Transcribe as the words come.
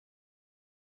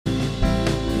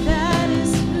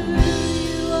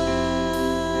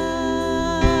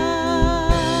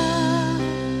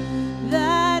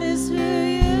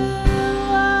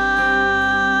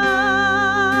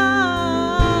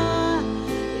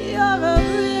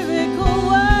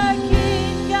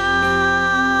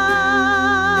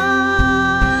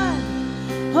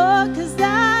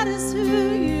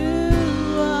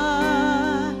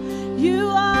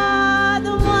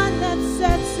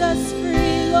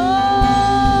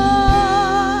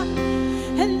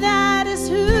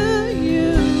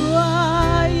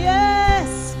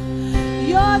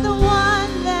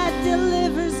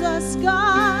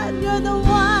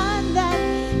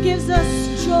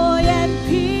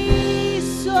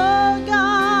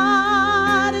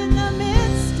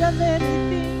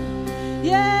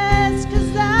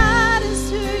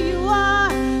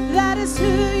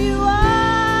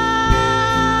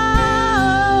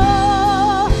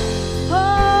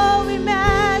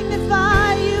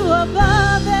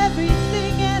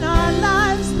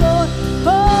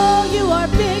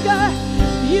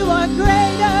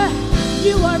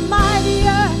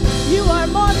mightier, you are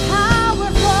more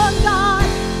powerful, God,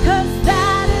 'cause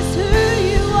that is who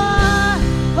you are.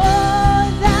 Oh,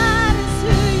 that is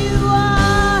who you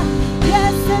are.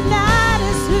 Yes, and that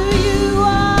is who you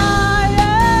are.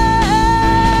 Yeah.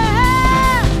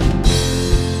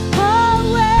 Oh,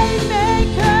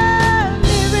 waymaker,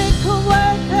 miracle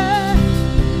worker,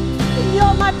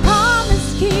 you're my promise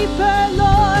keeper,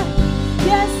 Lord.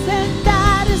 Yes, and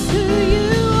that is who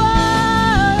you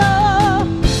are.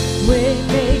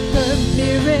 Waymaker,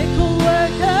 miracle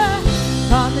worker,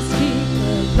 promise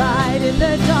keeper, light in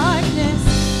the darkness.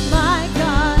 My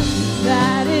God,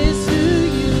 that is who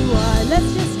you are.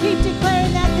 Let's just keep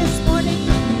declaring that this morning.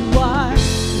 You are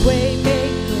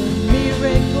waymaker,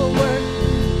 miracle worker,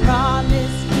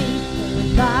 promise keeper,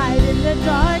 light in the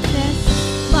darkness.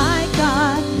 My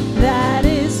God, that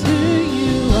is who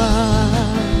you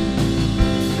are.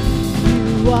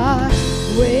 You are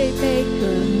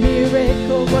waymaker,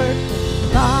 miracle worker,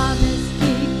 promise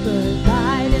keeper,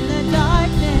 light in the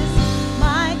darkness.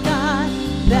 My God,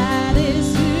 that is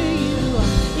who you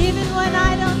are. Even when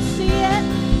I don't see it,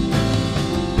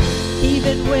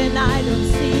 even when I don't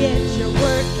see it, you're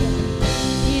working.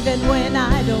 Even when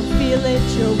I don't feel it,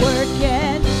 you're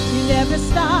working. You never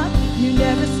stop, you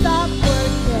never stop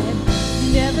working. You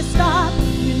never stop,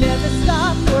 you never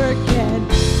stop working.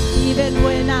 Even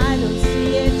when I don't see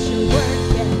it, you're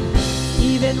working.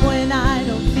 Even when I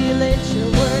don't feel it,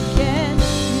 you're working.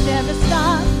 You never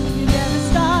stop, you never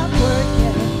stop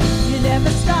working. You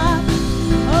never stop.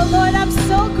 Oh Lord, I'm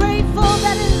so grateful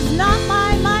that it is not my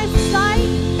sight.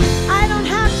 I don't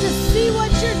have to see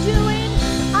what you're doing.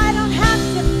 I don't have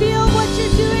to feel what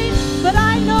you're doing. But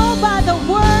I know by the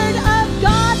word of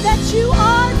God that you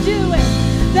are doing,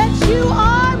 that you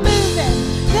are moving,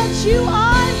 that you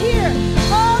are here.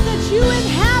 Oh, that you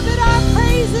inhabit our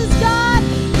praises, God.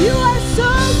 You are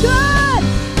so good.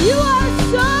 You are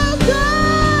so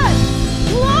good.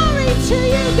 Glory to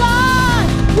you, God.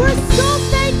 We're so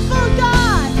thankful,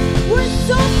 God. We're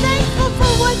so thankful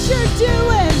for what you're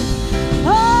doing.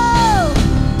 Oh,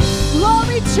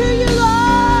 glory to you,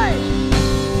 Lord.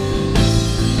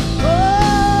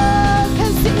 Oh,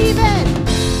 'cause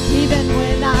even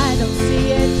when I don't see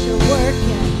it, you're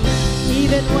working.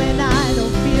 Even when I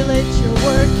don't feel it, you're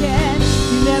working.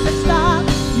 You never stop,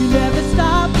 you never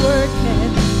stop working.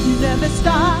 You never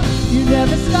stop, you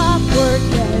never stop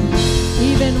working.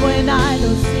 Even when I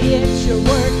don't see it, you're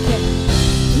working.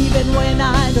 Even when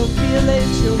I don't feel it,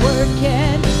 you're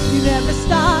working. You never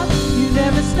stop, you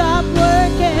never stop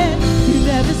working. You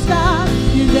never stop,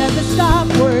 you never stop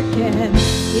working.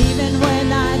 Even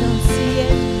when I don't see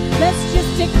it, let's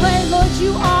just declare, Lord,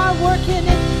 you are working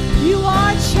and you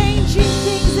are changing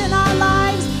things in our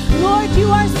lives. Lord, you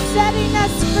are setting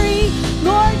us free.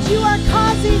 Lord, you are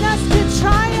causing us to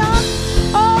triumph.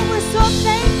 Oh, we're so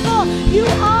thankful. You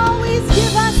always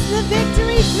give us the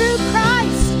victory through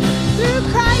Christ. Through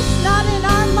Christ, not in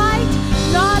our might,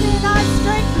 not in our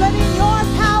strength, but in your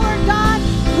power, God.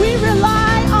 We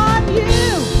rely on you.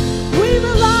 We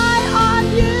rely on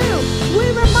you. We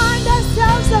remind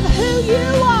ourselves of who you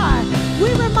are. We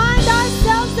remind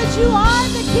ourselves that you are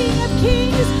the King of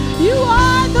Kings. You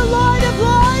are the Lord of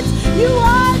Lords. You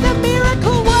are the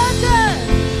miracle worker.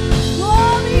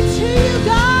 Glory to you,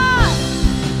 God.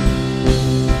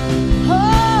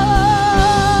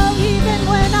 Oh, even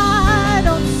when I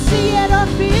don't see it or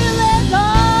feel it,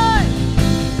 Lord.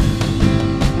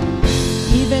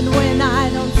 Even when I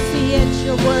don't see it,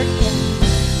 you're working.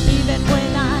 Even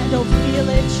when I don't feel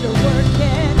it, you're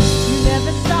working. You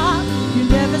never stop, you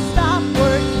never stop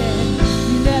working.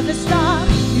 You never stop,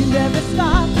 you never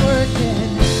stop working.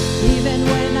 Even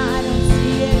when I don't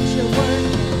see it, you're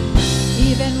working.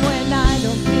 Even when I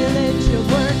don't feel it, you're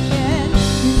working.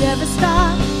 You never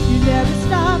stop, you never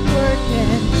stop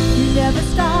working. You never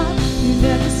stop, you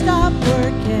never stop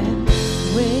working.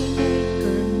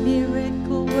 Waymaker,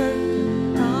 miracle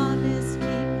worker, promise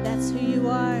keeper, that's who you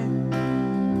are.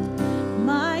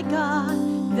 My God,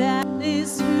 that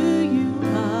is who you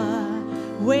are.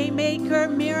 Waymaker,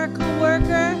 miracle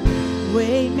worker,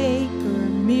 waymaker,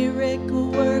 miracle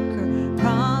worker,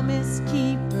 promise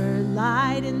keeper,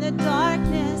 light in the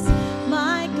darkness.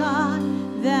 My God,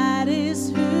 that is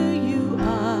who you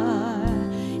are.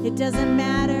 It doesn't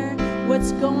matter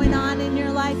what's going on in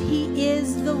your life. He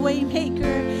is the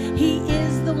waymaker. He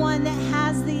is the one that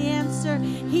has the answer.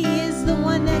 He is the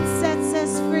one that sets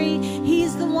us free.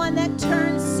 He's the one that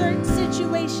turns certain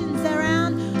situations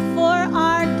around for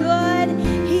our good.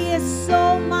 He is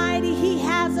so mighty. He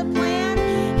has a plan.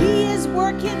 He is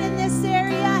working in this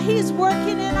area. He's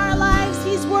working in our lives.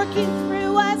 He's working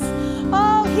through us.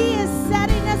 Oh, he is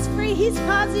setting us us free. He's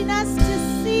causing us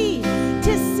to see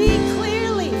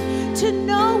clearly, to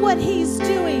know what He's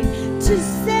doing, to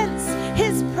sense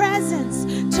His presence,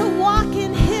 to walk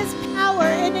in His power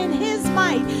and in His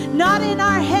might, not in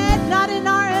our head, not in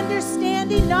our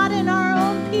understanding, not in our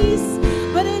own peace,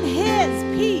 but in His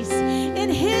peace, in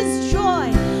His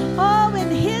joy, oh, in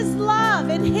His love,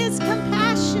 in His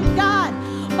compassion, God.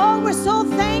 Oh, we're so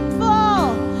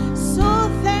thankful, so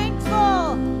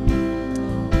thankful.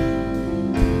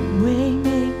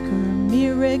 Waymaker,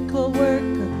 miracle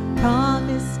worker,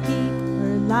 promise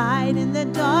keeper, light in the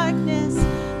darkness,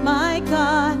 my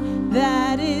God,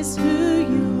 that is who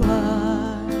you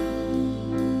are.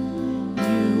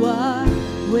 You are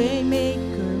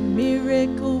waymaker,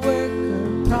 miracle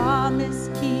worker, promise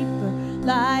keeper,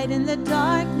 light in the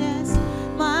darkness,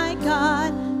 my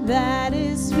God, that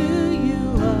is who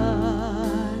you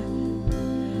are.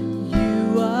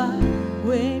 You are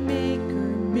waymaker,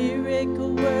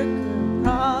 miracle worker,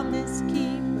 promise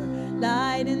keeper,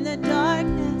 light in the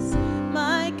darkness,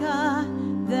 my God,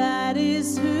 that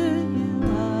is who you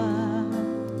are.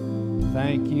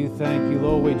 Thank you,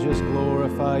 Lord. We just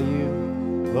glorify you.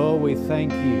 Lord, we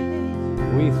thank you.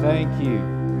 We thank you.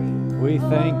 We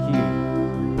thank you.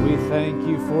 We thank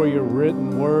you for your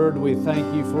written word. We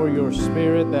thank you for your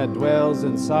spirit that dwells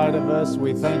inside of us.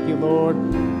 We thank you, Lord,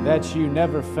 that you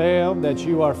never fail, that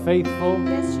you are faithful.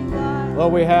 Yes, you are.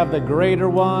 Lord, we have the greater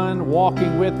one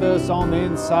walking with us on the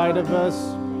inside of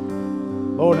us.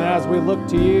 Lord, and as we look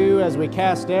to you, as we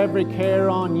cast every care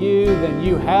on you, then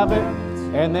you have it.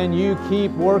 And then you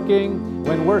keep working.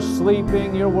 When we're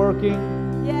sleeping, you're working.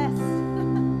 Yes.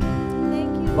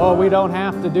 Thank you. Lord, we don't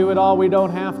have to do it all. We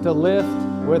don't have to lift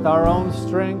with our own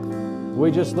strength.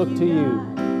 We just look to you.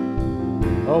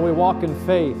 Oh, we walk in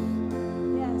faith,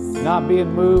 Yes. not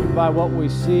being moved by what we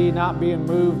see, not being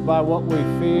moved by what we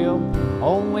feel,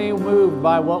 only moved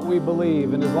by what we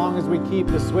believe. And as long as we keep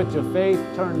the switch of faith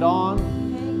turned on,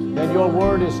 then your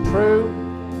word is true,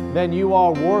 then you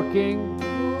are working,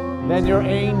 then your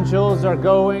angels are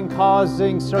going,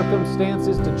 causing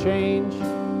circumstances to change,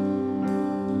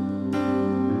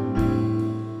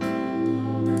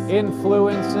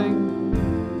 influencing,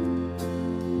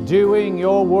 doing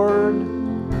your word,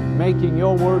 making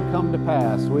your word come to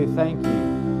pass. We thank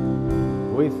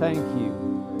you. We thank you.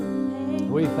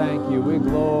 We thank you. We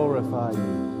glorify you.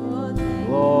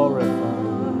 Glorify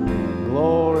you.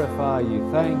 Glorify you.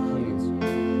 Thank you.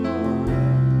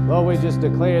 Lord, we just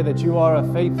declare that you are a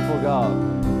faithful God.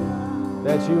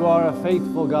 That you are a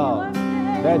faithful God.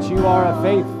 That you are a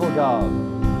faithful God.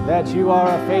 That you are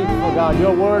a faithful God.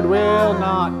 Your word will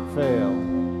not fail.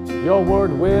 Your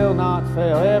word will not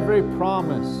fail. Every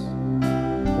promise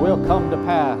will come to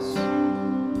pass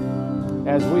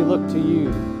as we look to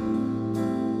you.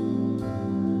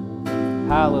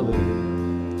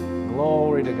 Hallelujah.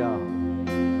 Glory to God.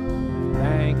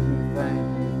 Thank you, thank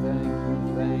you, thank you,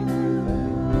 thank you,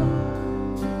 thank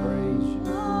you. Praise you,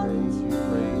 praise you, praise you,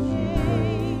 praise you,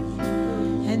 praise you.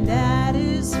 And that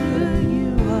is who you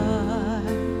are.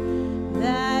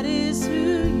 That is who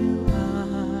you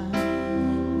are.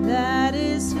 That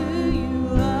is who you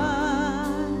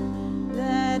are.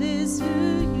 That is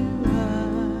who you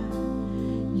are.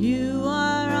 You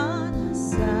are on our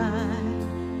side.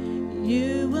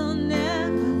 You will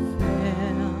never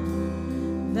fail.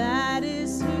 That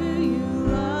is who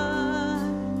you are.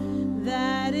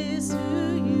 That is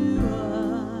who you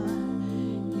are.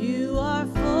 You are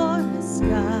for us,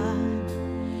 God.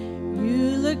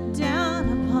 You look down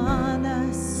upon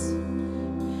us.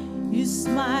 You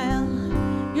smile.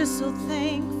 You're so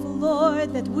thankful,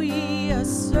 Lord, that we are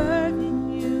serving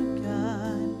you,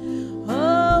 God.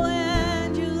 Oh,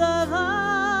 and you love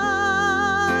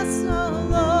us, oh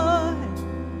Lord.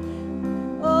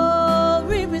 Oh,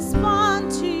 we respond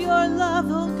to your love,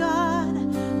 oh God,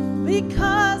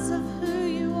 because of who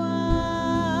you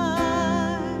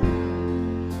are.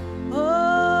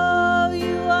 Oh,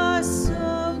 you are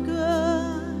so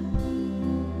good,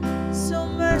 so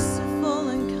merciful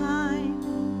and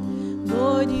kind.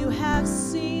 Lord, you have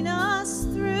seen us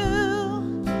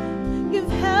through. You've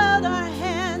held our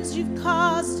hands. You've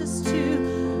caused us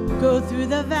to go through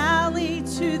the valley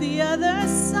to the other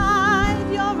side.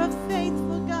 You're a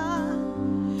faithful God.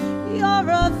 You're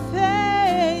a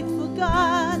faithful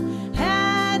God.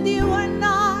 And you are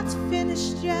not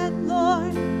finished yet,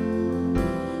 Lord.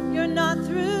 You're not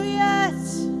through yet.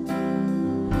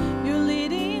 You're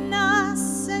leading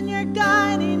us and you're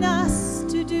guiding us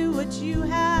to do what you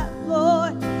have,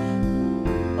 Lord.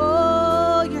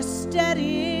 Oh, you're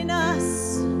steadying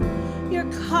us.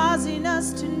 You're causing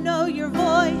us to know your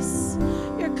voice.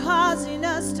 You're causing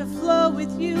us to flow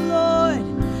with you, Lord,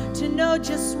 to know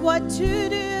just what to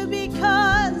do,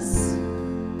 because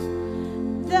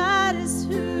that is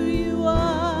who you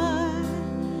are.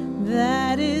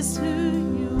 That is who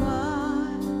you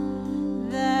are.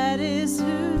 That is who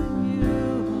you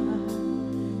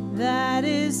are. That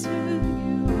is who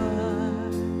you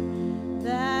are.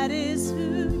 That is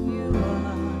who you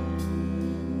are.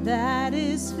 That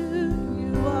is who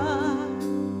you are.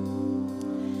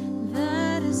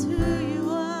 That is who you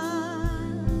are.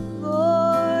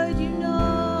 Lord, you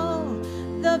know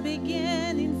the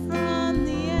beginning from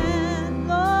the end.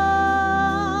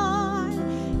 Lord,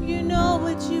 you know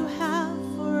what you have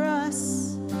for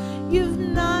us. You've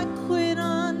not quit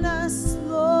on us,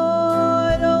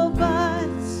 Lord, oh, but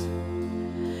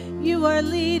you are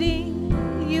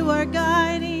leading, you are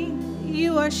guiding,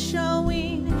 you are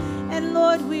showing, and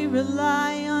Lord, we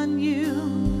rely on you.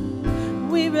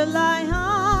 We rely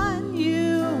on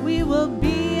you. We will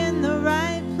be in the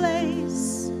right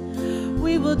place.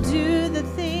 We will do the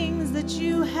things that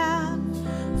you have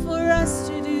for us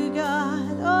to do,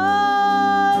 God.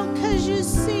 Oh, 'cause you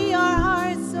see our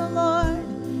hearts, oh Lord.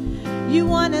 You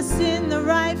want us in the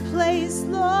right place,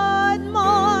 Lord,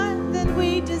 more than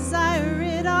we desire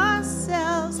it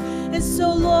ourselves. And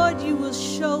so, Lord, you will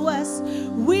show us.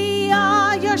 We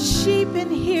are your sheep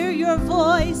and hear your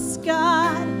voice,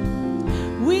 God.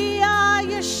 We are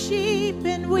your sheep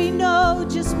and we know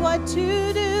just what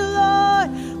to do, Lord.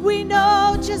 We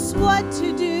know just what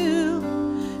to do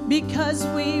because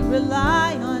we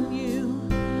rely on you.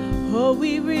 Oh,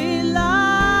 we rely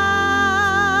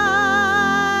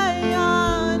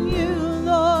on you,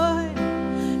 Lord,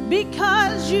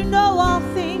 because you know all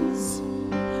things.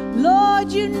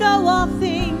 Lord, you know all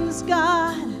things,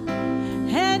 God,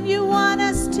 and you want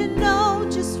us to know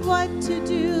just what to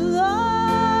do, Lord,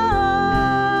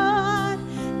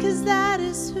 'cause that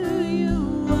is who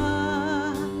you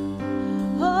are.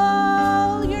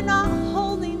 Oh, you're not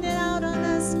holding it out on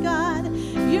us, God.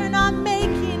 You're not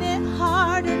making it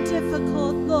hard or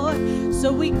difficult, Lord.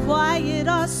 So we quiet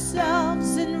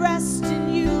ourselves and rest in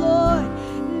you, Lord,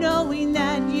 knowing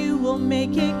that you will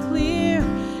make it clear,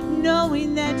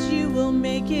 knowing that you will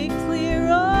make it clear.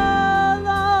 Oh,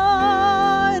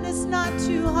 Lord, it's not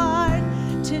too hard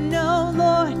to know,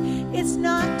 Lord. It's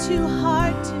not too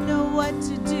hard to know what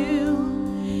to do.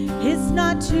 It's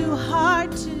not too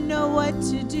hard to know what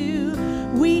to do.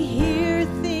 We hear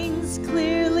things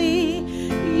clearly.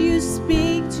 You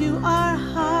speak to our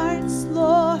hearts,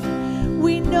 Lord.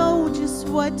 We know just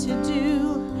what to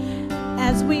do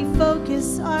as we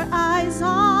focus our eyes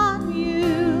on you,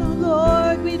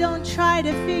 Lord. We don't try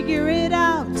to figure it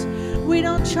out. We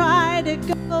don't try to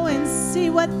go and see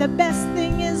what the best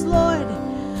thing is, Lord,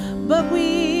 but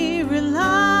we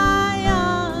rely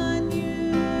on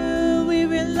you. We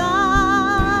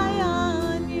rely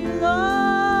on you,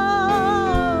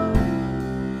 Lord.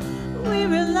 We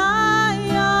rely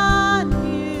on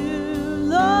you,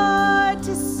 Lord,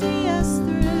 to see us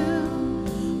through.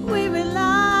 We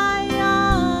rely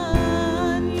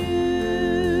on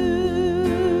you.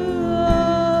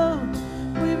 Oh,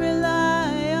 we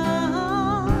rely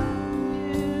on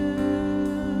you,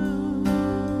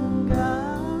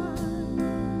 God.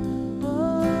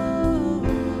 Oh,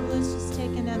 let's just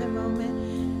take another moment.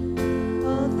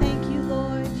 Oh, thank you,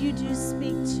 Lord. You do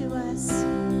speak to us.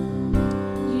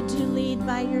 You do lead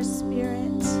by your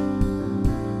Spirit.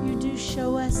 You do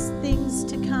show us things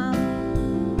to come.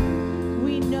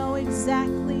 We know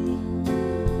exactly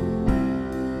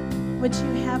what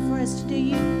you have for us to do.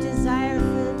 You desire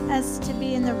for us to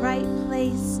be in the right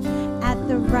place at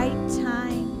the right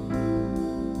time.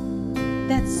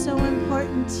 That's so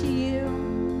important to you.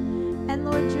 And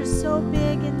Lord, you're so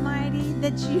big and mighty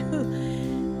that you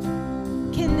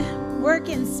can work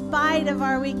in spite of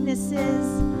our weaknesses,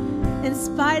 in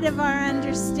spite of our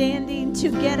understanding, to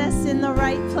get us in the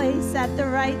right place at the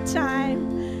right time.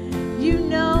 You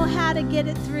know how to get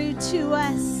it through to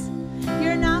us.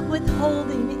 You're not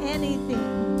withholding anything.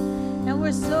 And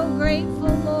we're so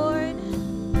grateful, Lord.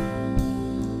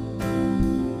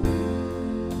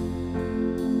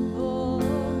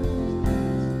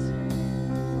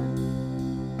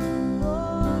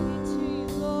 Glory to you,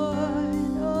 Lord.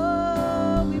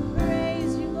 Oh, we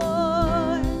praise you,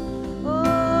 Lord.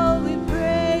 Oh, we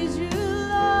praise you,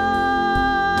 Lord.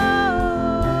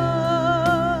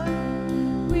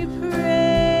 We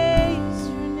praise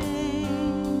your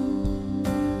name.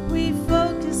 We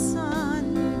focus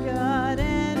on you, God,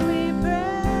 and we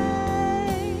praise.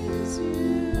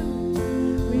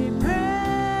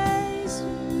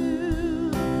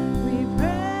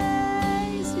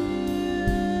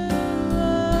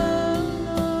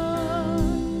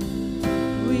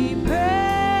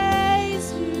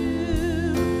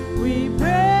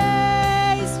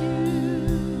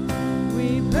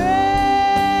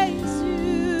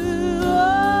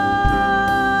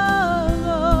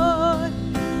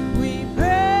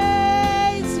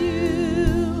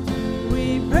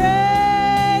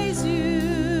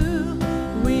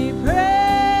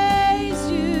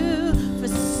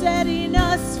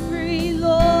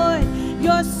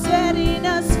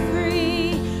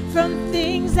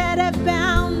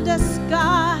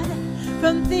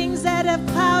 from things that have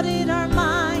clouded our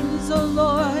minds, oh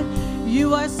Lord.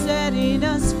 You are setting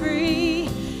us free.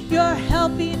 You're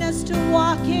helping us to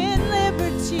walk in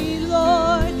liberty,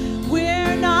 Lord.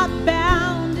 We're not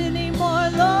bound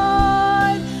anymore,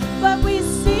 Lord, but we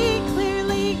see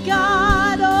clearly,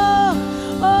 God.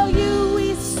 Oh, you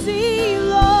we see,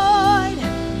 Lord.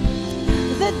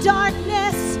 The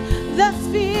darkness, the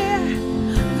fear,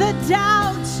 the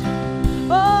doubt,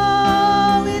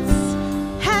 oh, it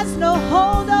has no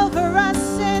hold over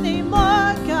us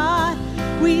anymore, God.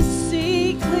 We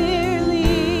see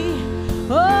clearly,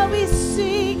 oh, we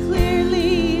see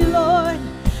clearly, Lord.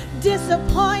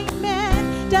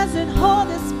 Disappointment doesn't hold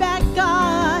us back,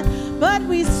 God, but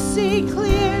we see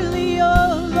clearly,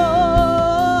 oh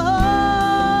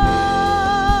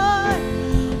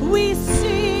Lord. We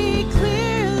see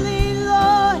clearly,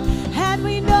 Lord, and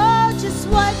we know just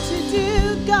what to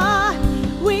do, God.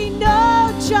 We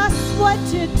know just what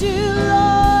to do,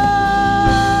 Lord.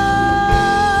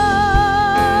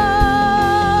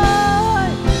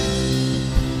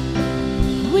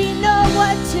 We know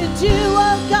what to do,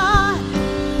 oh God.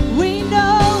 We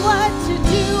know what to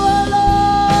do, oh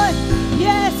Lord.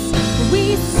 Yes,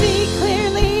 we see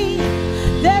clearly.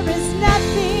 There is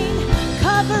nothing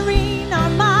covering our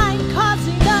mind,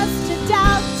 causing us to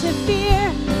doubt, to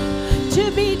fear,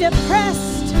 to be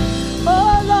depressed,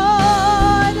 oh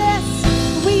Lord. Yes,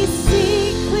 we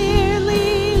see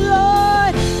clearly,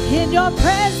 Lord. In your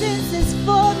presence is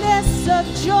fullness of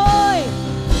joy.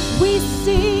 We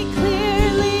see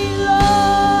clearly, Lord.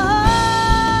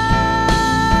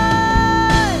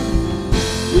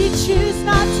 We choose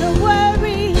not to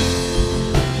worry.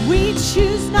 We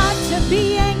choose not to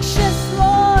be anxious,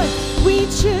 Lord. We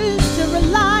choose to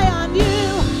rely on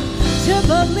you, to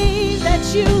believe that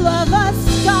you love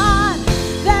us, God,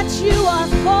 that you are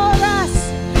for us.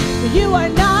 You are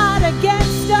not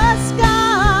against us,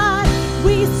 God.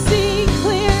 We see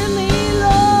clearly,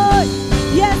 Lord.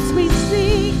 Yes, we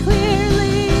see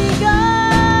clearly, God.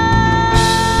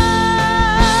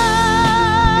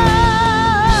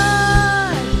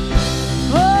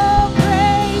 Oh,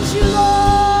 praise you,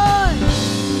 Lord.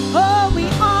 Oh, we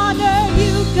honor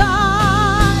you,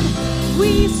 God.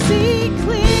 We see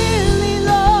clearly,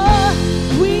 Lord.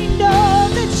 We know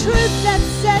the truth that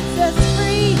sets us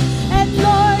free. And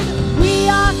Lord, we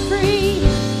are free.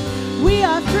 We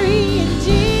are free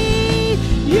indeed.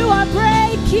 You are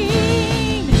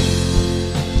breaking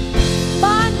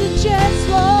bondages,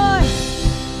 Lord.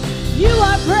 You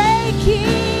are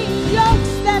breaking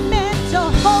yokes that meant to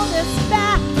hold us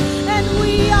back. And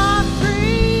we are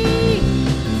free,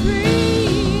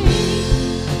 free.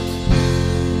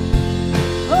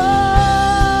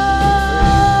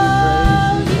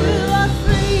 Oh, you are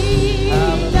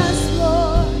freeing us,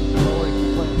 Lord.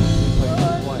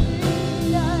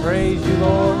 Praise you,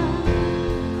 Lord.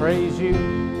 Praise you.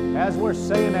 As we're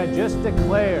saying that, just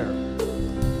declare.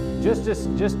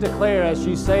 Just declare as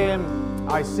she's saying,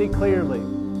 I see clearly.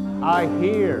 I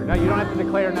hear. Now you don't have to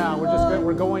declare now.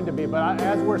 We're going to be. But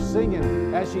as we're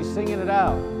singing, as she's singing it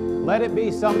out, let it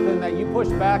be something that you push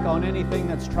back on anything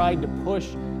that's tried to push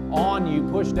on you,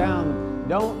 push down.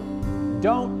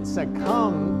 Don't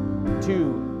succumb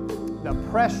to the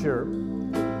pressure.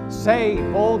 Say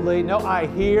boldly, no, I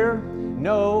hear.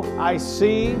 No, I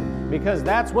see. Because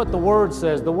that's what the Word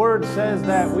says. The Word says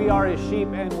that we are His sheep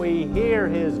and we hear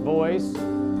His voice.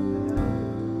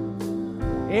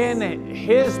 In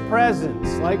His presence,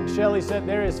 like Shelley said,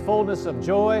 there is fullness of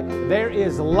joy. There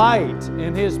is light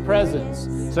in His presence.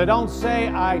 So don't say,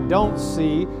 I don't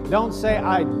see. Don't say,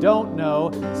 I don't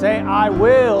know. Say, I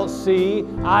will see.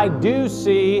 I do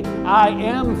see. I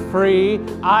am free.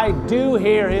 I do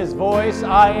hear His voice.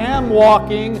 I am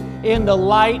walking in the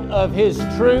light of His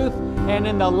truth and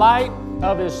in the light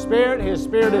of His Spirit. His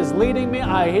Spirit is leading me.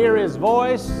 I hear His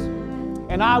voice.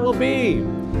 And I will be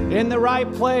in the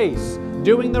right place,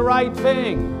 doing the right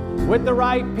thing, with the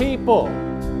right people,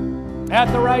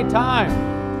 at the right time.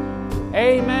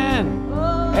 Amen.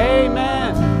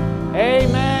 Amen.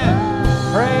 Amen.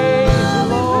 Praise you,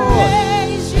 Lord.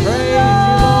 Praise you, Praise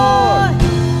Lord. you,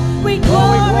 Lord. We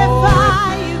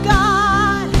glorify you,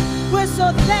 God. We're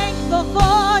so thankful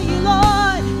for you,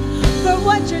 Lord, for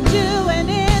what you're doing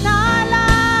in our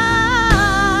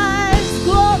lives.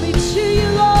 Glory to you,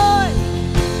 Lord.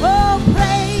 Oh,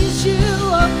 praise you,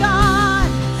 oh God.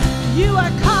 You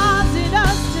are causing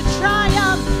us to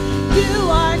triumph. You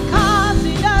are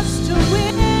causing us to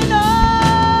win.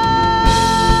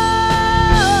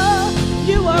 Oh,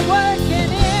 you are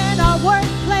working in our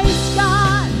workplace,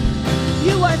 God.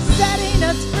 You are setting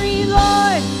us free,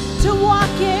 Lord, to walk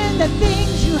in the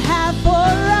things you have for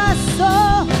us.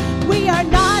 Oh, we are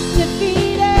not defeated.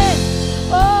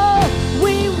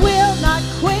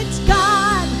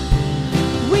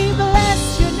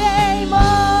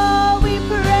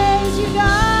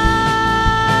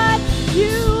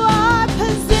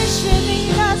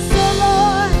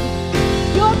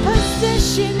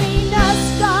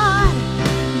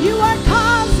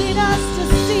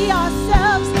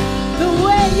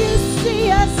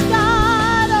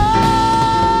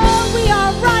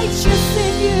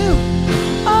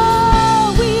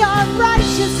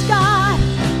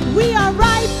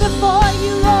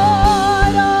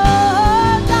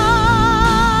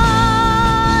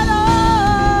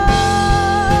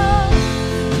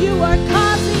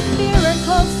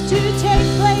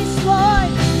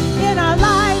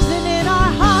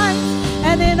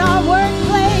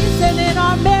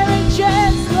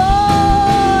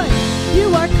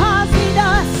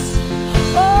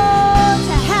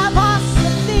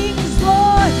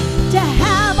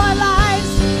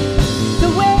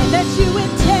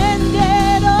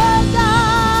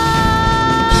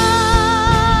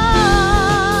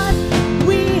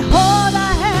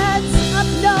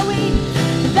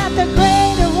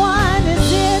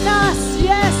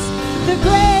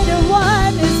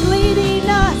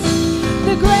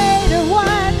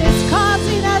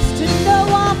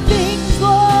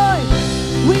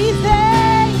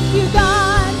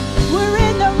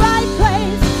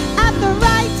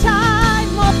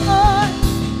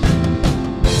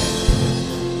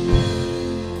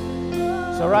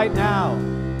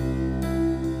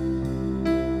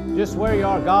 just where you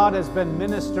are, God has been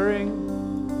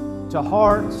ministering to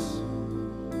hearts.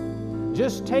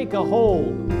 Just take a hold.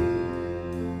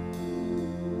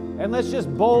 And let's just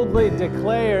boldly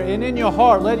declare, and in your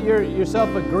heart, let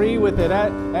yourself agree with it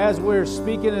as we're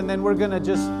speaking, and then we're going to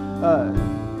just, you're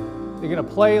going to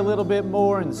play a little bit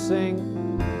more and sing.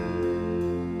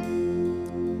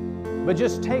 But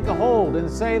just take a hold and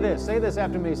say this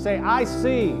after me. Say, I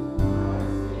see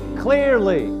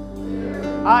clearly.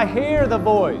 I hear the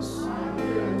voice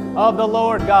of the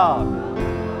Lord God.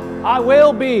 I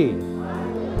will be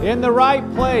in the right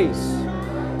place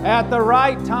at the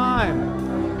right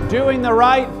time, doing the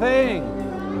right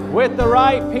thing with the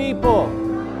right people.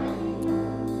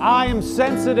 I am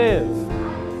sensitive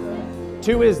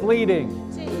to His leading.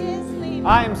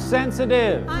 I am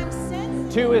sensitive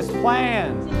to His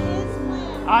plan.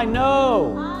 I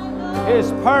know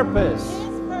His purpose,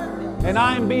 and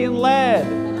I am being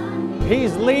led.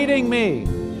 He's leading me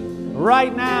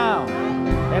right now,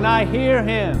 and I hear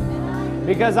Him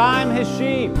because I'm His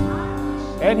sheep,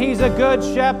 and He's a good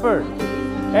shepherd,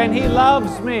 and He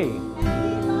loves me,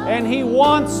 and He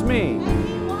wants me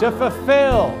to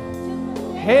fulfill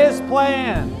His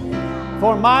plan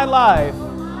for my life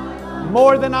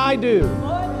more than I do.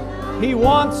 He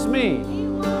wants me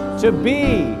to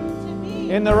be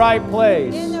in the right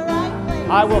place.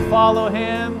 I will follow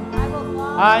Him.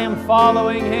 I am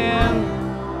following Him.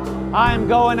 I am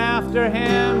going after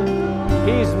Him.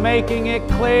 He's making it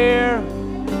clear.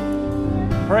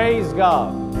 Praise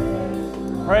God.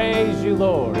 Praise you,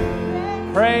 Lord.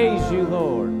 Praise you,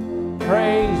 Lord.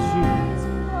 Praise you.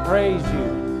 Praise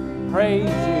you. Praise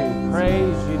you.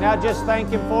 Praise you. Now just thank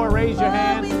Him for it. Raise your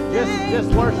hand.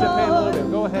 Just worship Him a little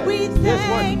bit. Go ahead. Just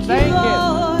worship. Thank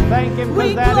Him. Thank Him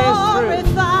because that is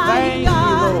true. Thank you,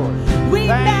 Lord. We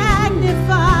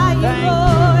magnify you, Lord.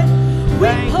 We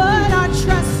put our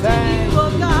trust in you, oh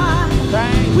God.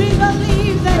 We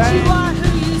believe that you are who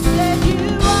you said you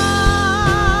are.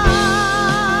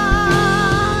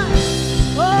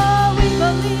 Oh, we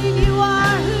believe you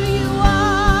are who you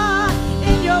are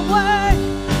in your word,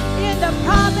 in the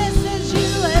promises you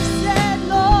have said,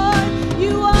 Lord.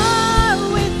 You are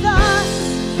with us.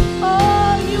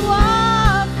 Oh, you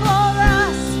are for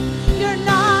us. You're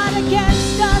not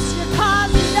against us. You're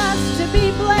causing us to be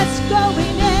blessed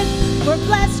going in. We're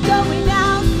blessed going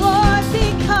out, Lord,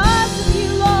 because of you,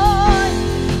 Lord.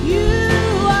 You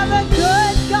are a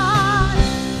good God.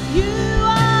 You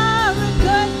are a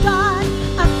good God,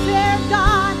 a fair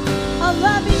God, a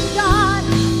loving God,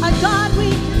 a God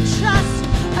we can trust,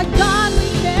 a God we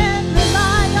can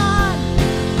rely on,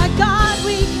 a God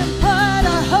we can put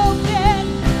our hope in,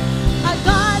 a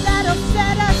God that'll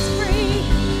set us free,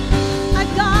 a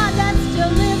God that's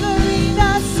delivering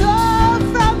us all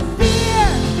from fear.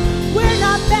 We're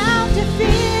not bound to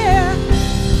fear.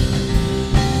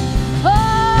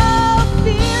 Oh,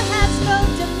 fear has no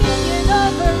dominion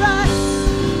over us.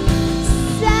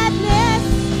 Sadness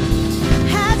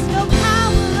has no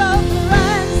power over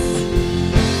us.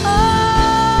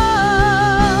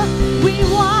 Oh, we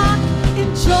walk in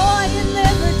joy and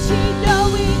liberty,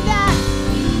 knowing that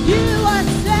you are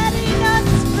setting us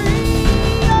free.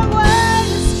 Your word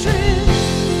is true.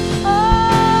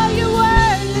 Oh, your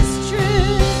word is true.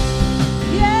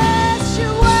 Yes,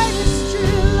 your word is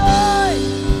true, Lord.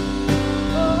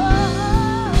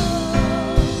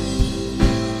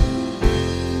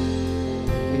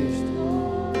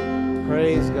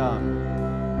 Praise God.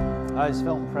 I just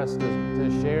felt impressed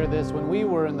to share this. When we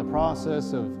were in the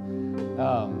process of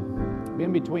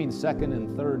in between second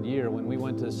and third year, when we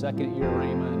went to second year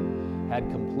Rhema and had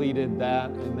completed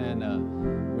that, and then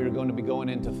we were going to be going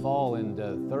into fall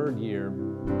into third year.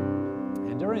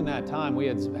 And during that time, we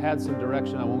had some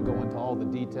direction. I won't go into all the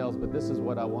details, but this is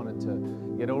what I wanted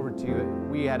to get over to you.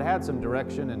 We had some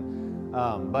direction, and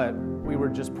but we were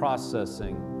just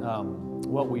processing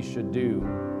what we should do.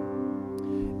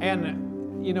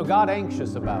 And, you know, got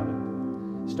anxious about it.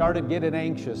 Started getting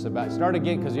anxious about it.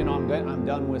 Because, you know, I'm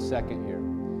done with second year.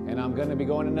 And I'm going to be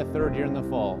going into third year in the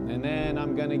fall. And then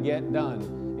I'm going to get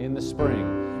done in the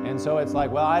spring. And so it's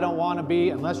like, well, I don't want to be,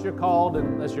 unless you're called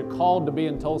to be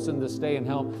in Tulsa to stay and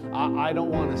help, I don't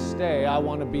want to stay. I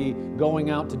want to be going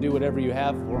out to do whatever you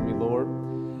have for me, Lord.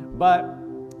 But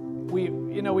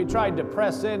we tried to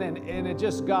press in, and it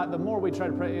just got, the more we tried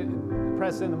to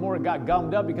press in, the more it got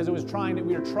gummed up, because we were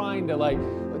trying to, like,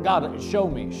 God, show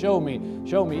me,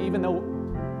 even though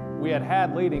we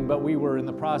had leading, but we were in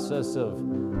the process of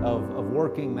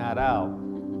working that out.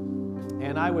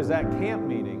 And I was at camp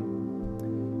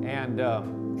meeting, and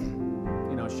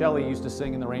Shelley used to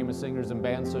sing in the Rhema Singers and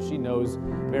Band, so she knows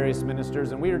various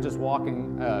ministers. And we were just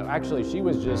walking. Actually,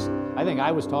 I think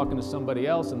I was talking to somebody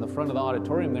else in the front of the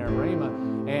auditorium there in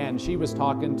Rhema, and she was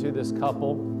talking to this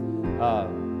couple.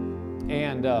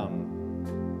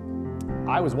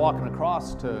 I was walking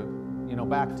across to,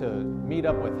 back to meet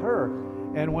up with her.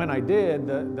 And when I did,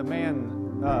 the man,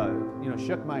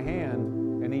 shook my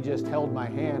hand, and he just held my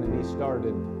hand, and he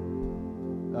started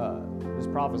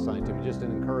just prophesying to me, just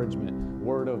an encouragement.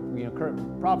 Word of,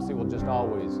 prophecy will just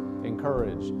always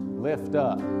encourage, lift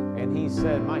up. And he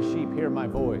said, "My sheep hear my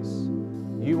voice.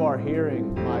 You are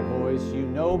hearing my voice. You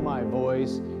know my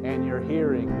voice, and you're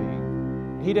hearing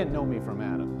me." He didn't know me from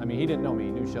Adam. I mean, he didn't know me.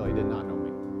 He knew Shelley did not know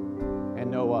me and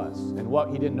know us. And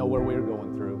he didn't know where we were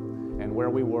going through and where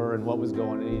we were and what was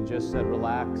going on. And he just said,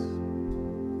 "Relax.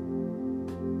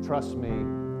 Trust me.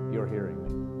 You're hearing me."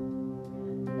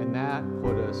 And that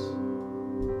put us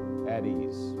at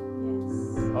ease.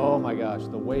 Oh my gosh,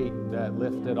 the weight that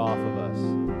lifted off of us.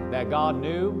 That God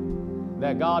knew,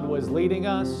 that God was leading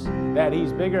us, that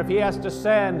He's bigger. If He has to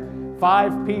send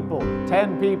 5 people,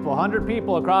 10 people, 100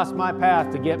 people across my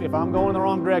path if I'm going the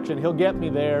wrong direction, He'll get me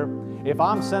there. If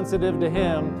I'm sensitive to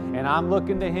Him and I'm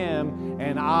looking to Him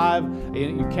and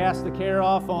you cast the care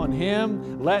off on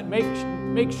Him,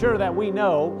 make sure that we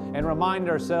know and remind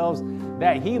ourselves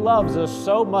that He loves us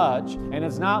so much, and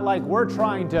it's not like we're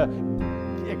trying to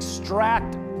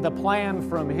extract the plan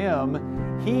from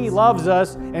Him. He loves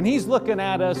us, and He's looking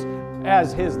at us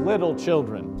as His little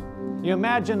children. You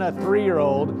imagine a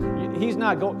 3-year-old, he's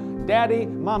not going, "Daddy,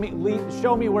 Mommy,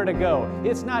 show me where to go."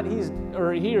 It's not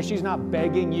he or she's not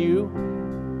begging you.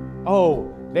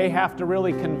 Oh, they have to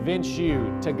really convince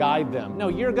you to guide them. No,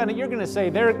 you're gonna say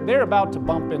they're about to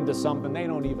bump into something they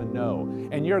don't even know,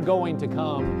 and you're going to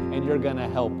come and you're gonna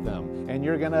help them and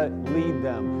you're gonna lead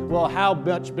them. Well, how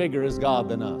much bigger is God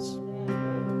than us?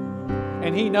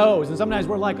 And He knows. And sometimes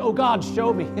we're like, "Oh God,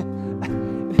 show me."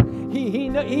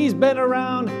 He's been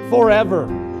around forever.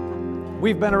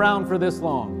 We've been around for this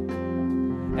long.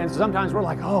 And sometimes we're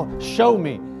like, "Oh, show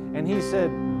me." And He's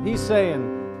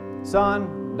saying,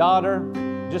 "Son, daughter,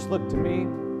 just look to me.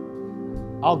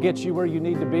 I'll get you where you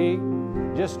need to be.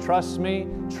 Just trust me.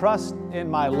 Trust in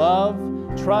my love.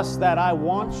 Trust that I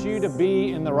want you to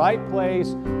be in the right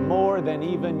place more than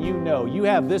even you know. You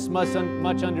have this much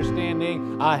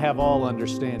understanding. I have all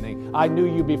understanding. I knew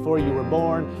you before you were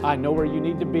born. I know where you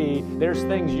need to be. There's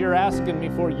things you're asking me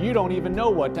for. You don't even know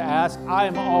what to ask. I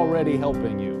am already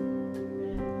helping you."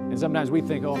 And sometimes we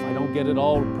think, "Oh, if I don't get it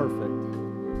all perfect,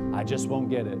 I just won't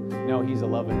get it." No, He's a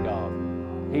loving God.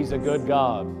 He's a good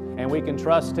God. And we can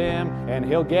trust Him, and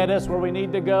He'll get us where we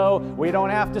need to go. We don't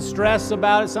have to stress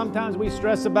about it. Sometimes we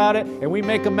stress about it, and we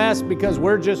make a mess because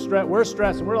we're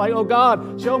stressed. And we're like, "Oh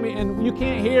God, show me." And you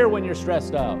can't hear when you're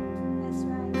stressed out. That's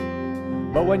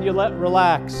right. But when you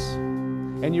relax,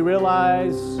 and you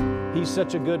realize He's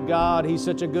such a good God, He's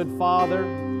such a good Father,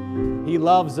 He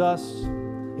loves us,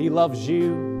 He loves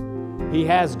you, He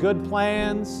has good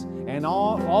plans, and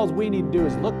all we need to do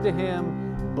is look to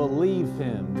Him, believe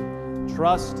Him,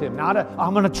 trust Him.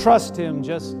 I'm going to trust Him.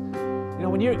 Just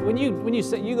when you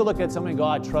say, you go look at somebody and go,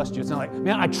 "I trust you." It's not like,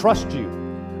 "Man, I trust you.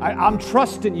 I'm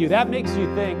trusting you." That makes you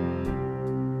think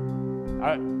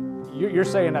you're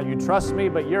saying that you trust me,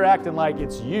 but you're acting like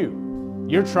it's you.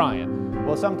 You're trying.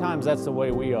 Well, sometimes that's the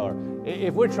way we are.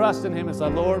 If we're trusting Him, it's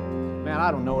like, "Lord, man,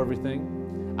 I don't know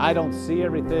everything. I don't see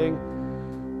everything,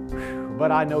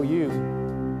 but I know you,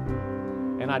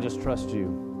 and I just trust you.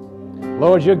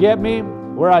 Lord, you'll get me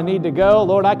where I need to go.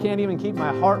 Lord, I can't even keep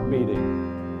my heart beating."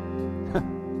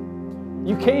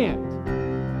 You can't.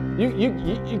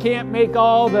 You can't make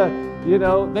all the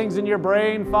things in your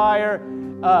brain fire.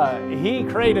 He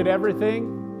created everything,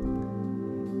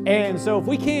 and so if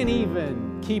we can't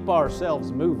even keep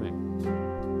ourselves moving,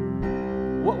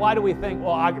 why do we think,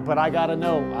 "Well, but I gotta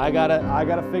know. I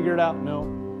gotta figure it out"? No,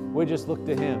 we just look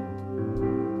to Him.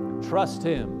 Trust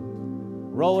Him.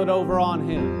 Roll it over on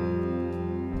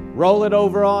Him. Roll it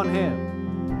over on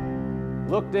Him.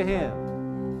 Look to Him.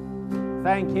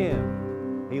 Thank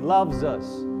Him. He loves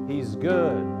us. He's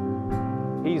good.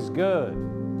 He's good.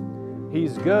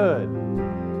 He's good.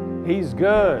 He's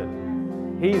good.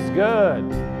 He's good.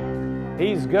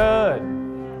 He's good.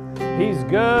 He's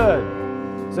good.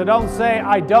 So don't say,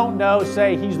 "I don't know."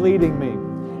 Say, "He's leading me.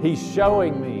 He's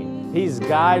showing me. He's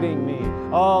guiding me.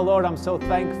 Oh, Lord, I'm so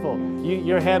thankful."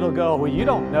 Your head will go, "Well, you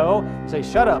don't know." Say,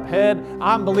 "Shut up, head.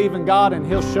 I'm believing God, and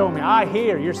He'll show me. I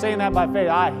hear." You're saying that by faith.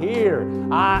 I hear.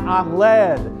 I'm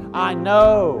led. I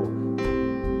know.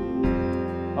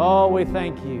 Oh, we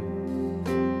thank you.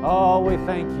 Oh, we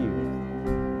thank you.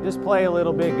 Just play a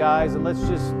little bit, guys, and let's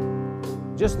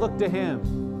Just look to Him.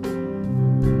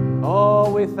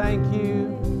 Oh, we thank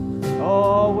you.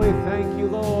 Oh, we thank you,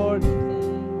 Lord.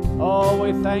 Oh,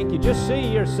 we thank you. Just see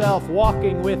yourself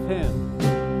walking with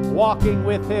Him. Walking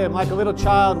with Him like a little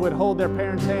child would hold their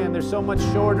parent's hand. They're so much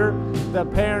shorter. The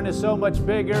parent is so much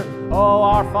bigger. Oh,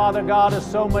 our Father God is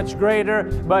so much greater,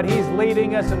 but He's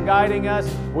leading us and guiding us.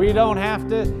 We don't have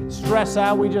to stress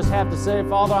out. We just have to say,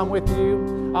 Father, I'm with you.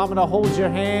 I'm going to hold your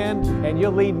hand, and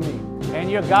you'll lead me, and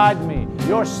you'll guide me.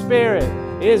 Your Spirit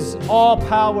is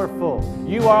all-powerful.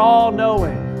 You are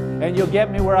all-knowing, and you'll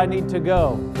get me where I need to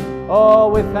go. Oh,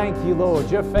 we thank you, Lord.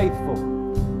 You're faithful.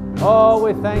 Oh,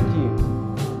 we thank you.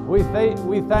 We thank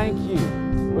you.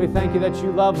 We thank you that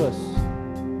you love us.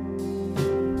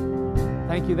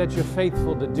 Thank you that you're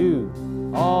faithful to do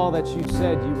all that you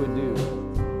said you would do.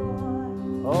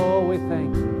 Oh, we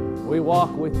thank you. We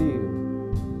walk with you.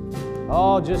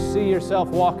 Oh, just see yourself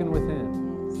walking with Him.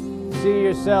 See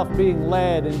yourself being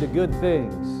led into good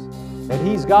things that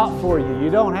He's got for you. You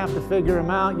don't have to figure Him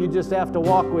out. You just have to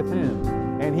walk with Him.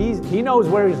 And He knows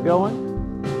where He's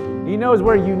going. He knows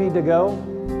where you need to go.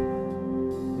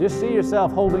 Just see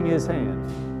yourself holding His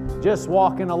hand. Just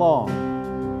walking along.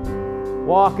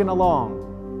 Walking along.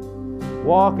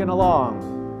 Walking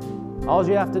along. All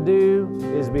you have to do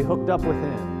is be hooked up with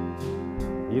Him.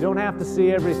 You don't have to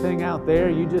see everything out there.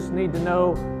 You just need to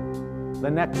know the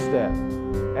next step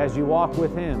as you walk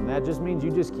with Him. That just means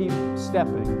you just keep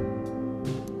stepping.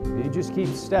 You just keep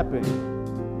stepping.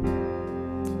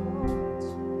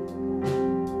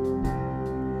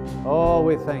 Oh,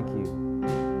 we thank you.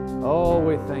 Oh,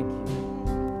 we thank you.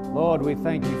 Lord, we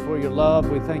thank you for your love.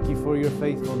 We thank you for your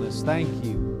faithfulness. Thank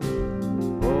you.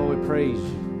 Oh, we praise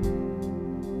you.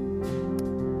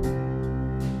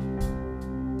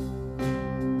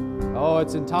 Oh,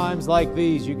 it's in times like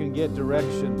these you can get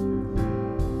direction.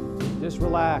 Just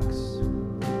relax.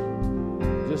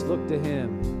 Just look to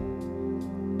Him.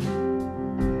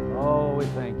 Oh, we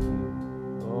thank you.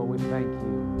 Oh, we thank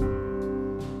you.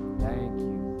 Thank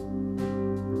you.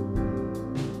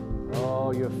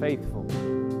 Oh, you're faithful.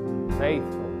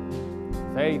 Faithful.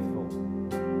 Faithful.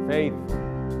 Faithful.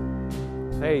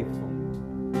 Faithful.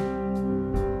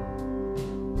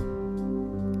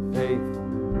 Faithful.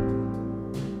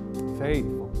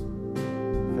 Faithful.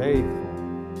 Faithful.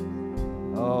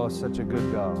 Oh, such a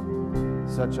good God.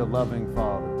 Such a loving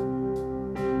Father.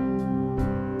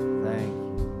 Thank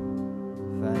you.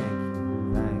 Thank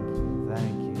you. Thank you.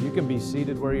 Thank you. You can be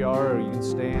seated where you are or you can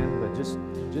stand, but just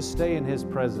stay in His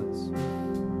presence.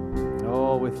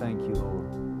 Oh, we thank you, Lord.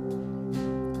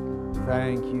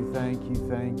 Thank you, thank you,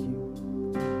 thank you.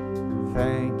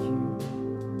 Thank you.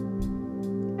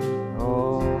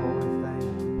 Oh, we thank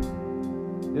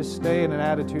you. Just stay in an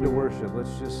attitude of worship.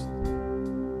 Let's just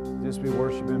be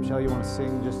worshiping Him. Shall you want to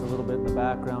sing just a little bit in the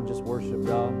background? Just worship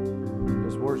God.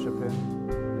 Just worship Him.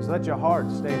 Just let your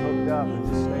heart stay hooked up and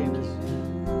just stay in this.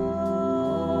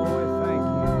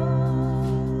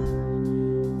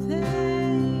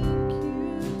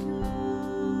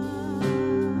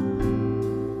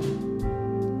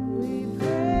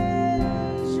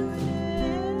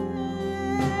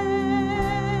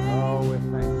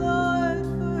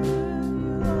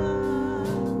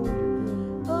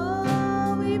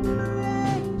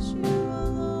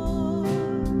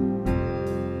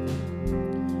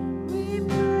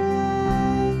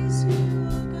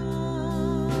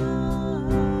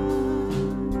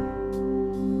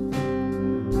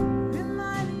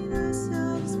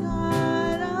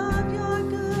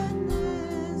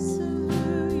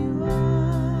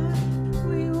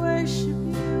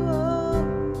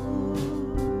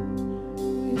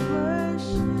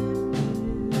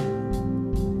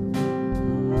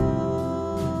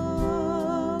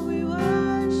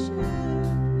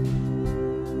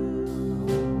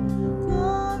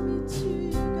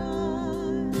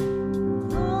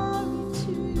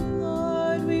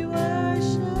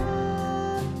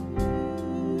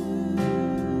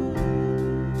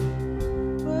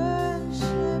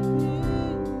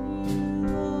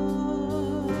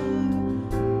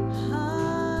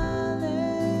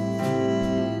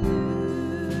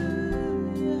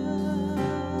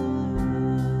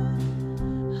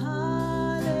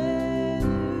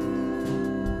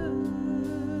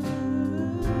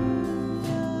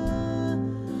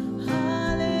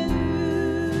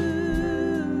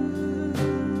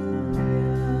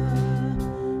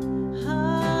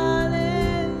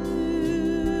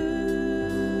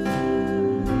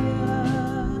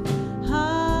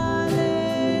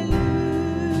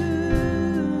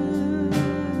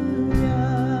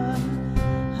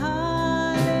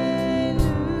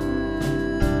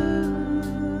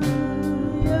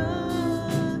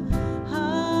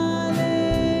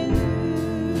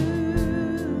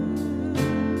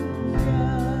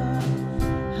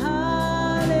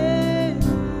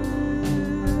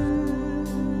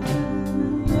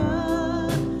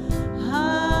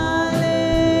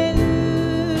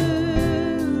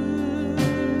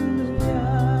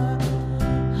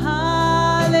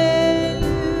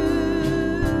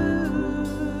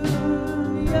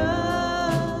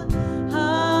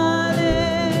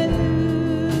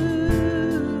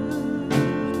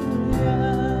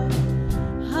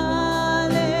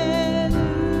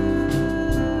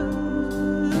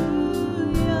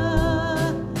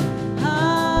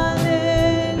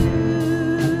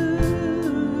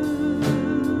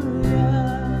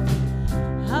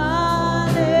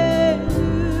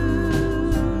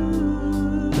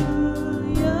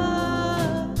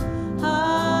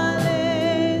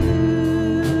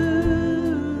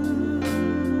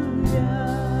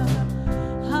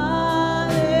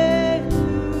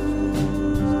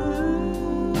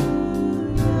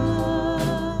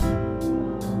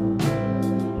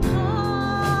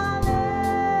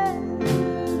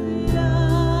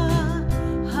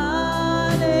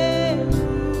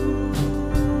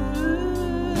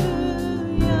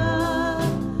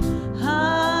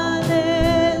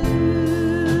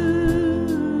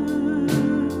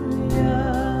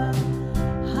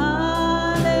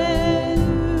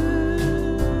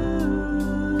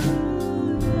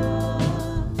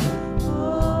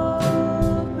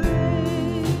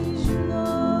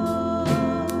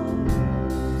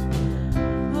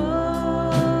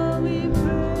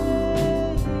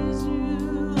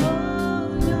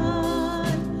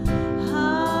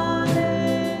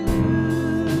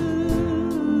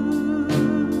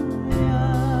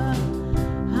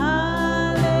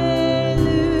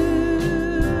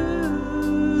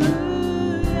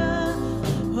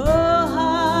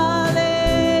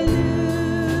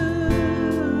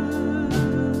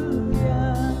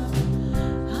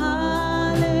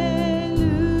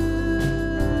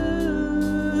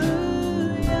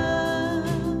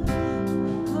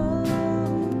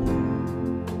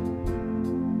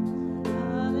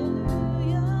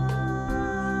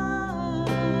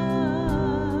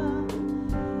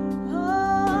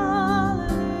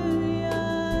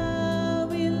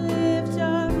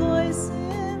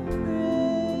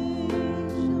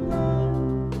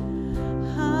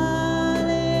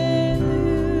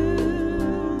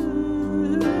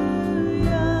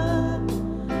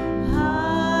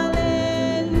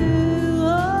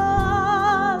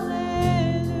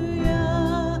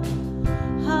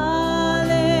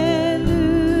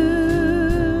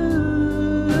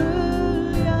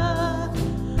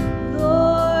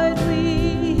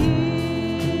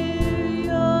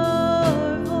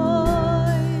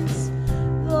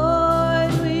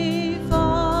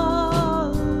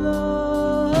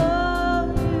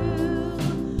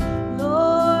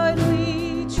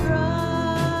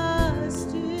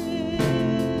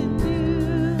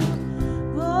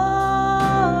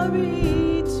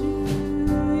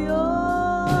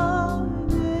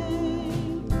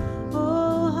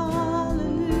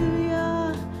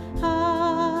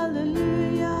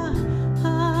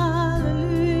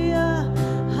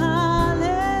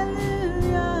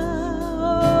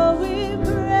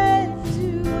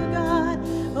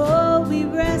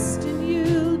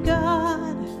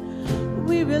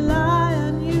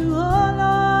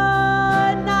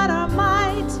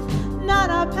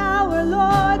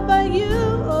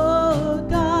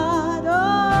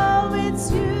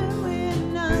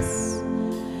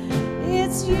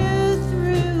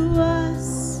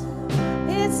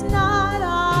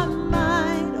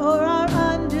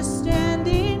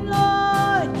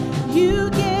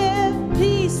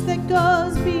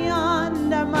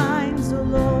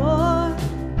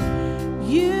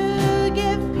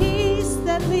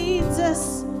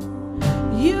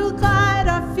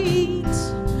 feet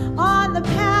on the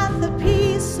path of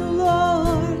peace, oh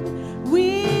Lord.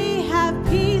 We have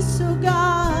peace, oh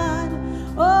God.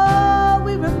 Oh,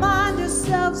 we remind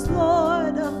ourselves,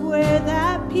 Lord, of where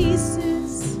that peace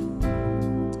is.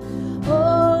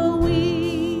 Oh,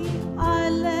 we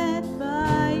are led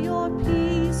by your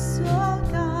peace, oh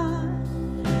God.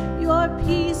 Your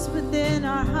peace within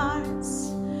our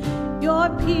hearts. Your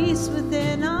peace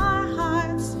within our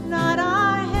hearts, not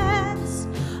our heads.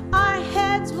 Our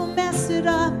heads will mess it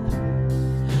up.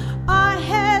 Our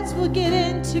heads will get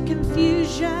into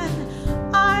confusion.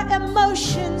 Our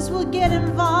emotions will get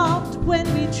involved when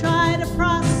we try to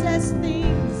process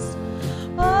things.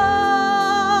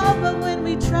 Oh, but when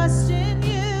we trust in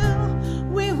you,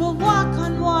 we will walk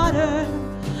on water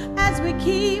as we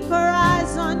keep our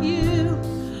eyes on you.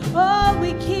 Oh,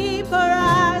 we keep our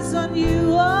eyes on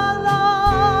you, oh Lord.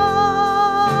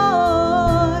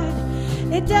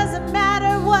 It doesn't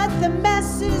matter what the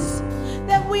mess is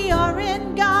that we are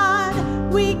in, God.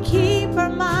 We keep our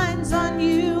minds on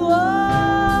you.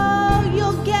 Oh,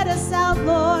 you'll get us out,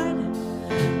 Lord.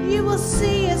 You will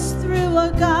see us through,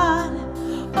 oh God.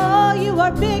 Oh, you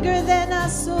are bigger than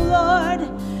us, oh Lord.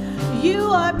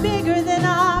 You are bigger than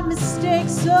our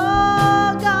mistakes,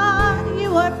 oh God.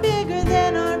 You are bigger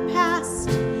than our past.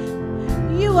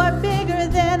 You are bigger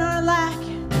than our lack.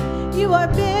 You are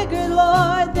bigger,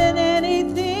 Lord, than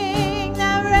anything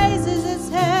that raises its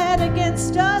head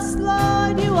against us,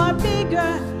 Lord. You are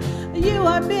bigger. You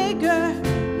are bigger.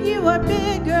 You are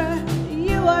bigger.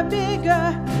 You are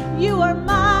bigger. You are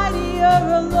mightier,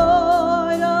 oh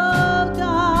Lord, oh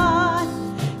God.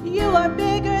 You are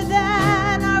bigger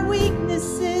than our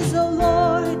weaknesses, oh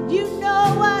Lord. You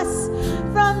know us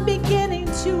from beginning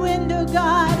to end, oh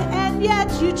God, and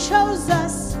yet you chose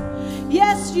us.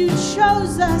 Yes, you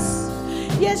chose us.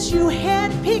 Yes, you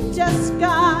handpicked us,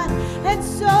 God, and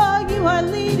so you are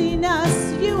leading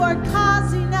us. You are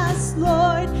causing us,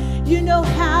 Lord. You know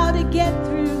how to get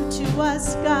through to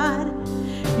us, God.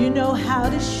 You know how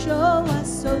to show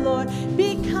us, oh Lord,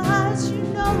 because you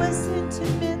know us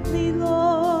intimately,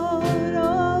 Lord.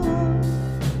 Oh,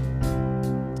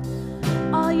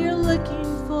 all you're looking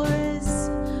for is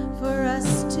for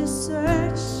us to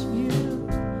search you,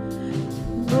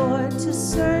 Lord, to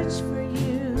search for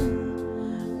you,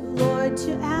 Lord,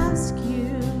 to ask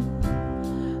you,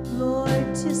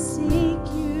 Lord, to seek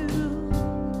you,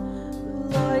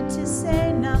 Lord, to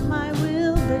say, not my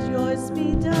will, but yours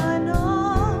be done,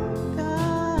 oh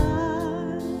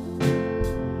God.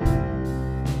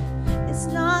 It's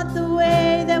not the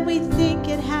way that we think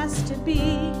it has to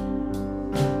be,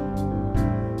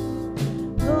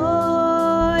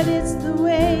 Lord, it's the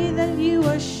way that you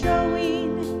are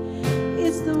showing.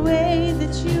 It's the way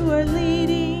that you are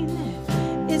leading.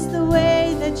 It's the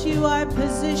way that you are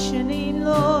positioning,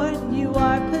 Lord. You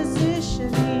are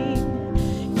positioning.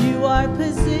 You are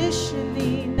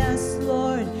positioning us,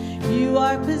 Lord. You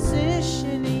are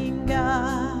positioning,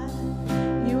 God.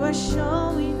 You are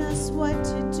showing us what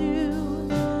to do.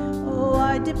 Oh,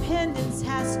 our dependence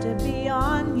has to be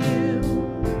on you,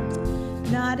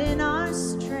 not in our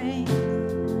strength,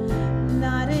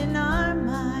 not in our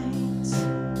might.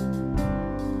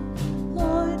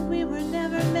 Lord, we were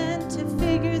never meant to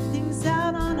figure things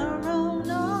out on our own,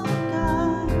 oh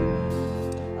God.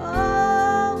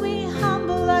 Oh, we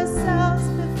humble ourselves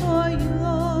before you,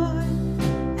 Lord,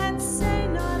 and say,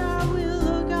 not our will,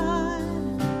 oh God.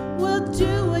 We'll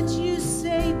do what you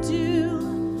say do.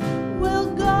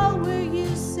 We'll go where you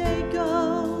say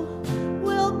go.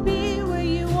 We'll be where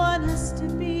you want us to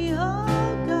be, oh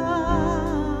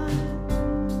God.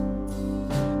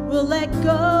 We'll let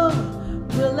go.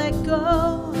 We'll let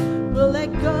go. We'll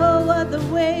let go of the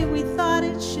way we thought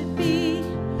it should be.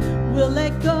 We'll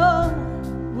let go.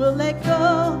 We'll let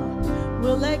go.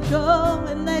 We'll let go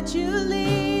and let you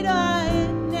lead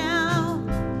right now.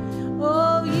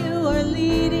 Oh, you are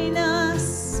leading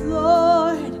us,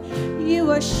 Lord.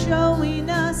 You are showing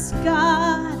us,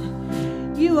 God.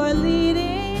 You are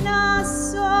leading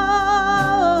us,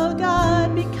 oh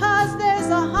God, because there's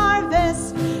a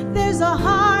harvest. There's a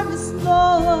harvest,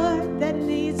 Lord, that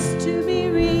needs to be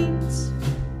reaped.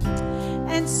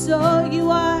 And so you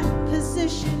are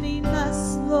positioning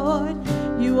us, Lord.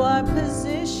 You are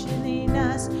positioning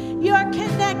us. You're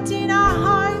connecting our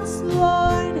hearts,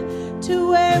 Lord, to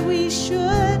where we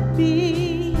should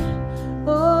be.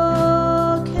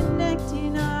 Oh,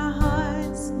 connecting our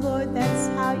hearts, Lord, that's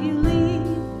how you lead.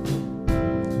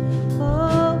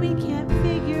 Oh, we can't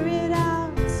figure it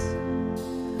out.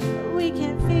 We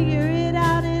can't figure it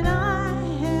out in our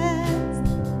heads.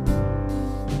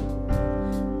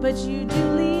 But you do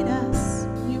lead us.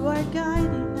 You are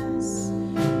guiding us.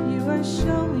 You are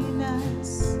showing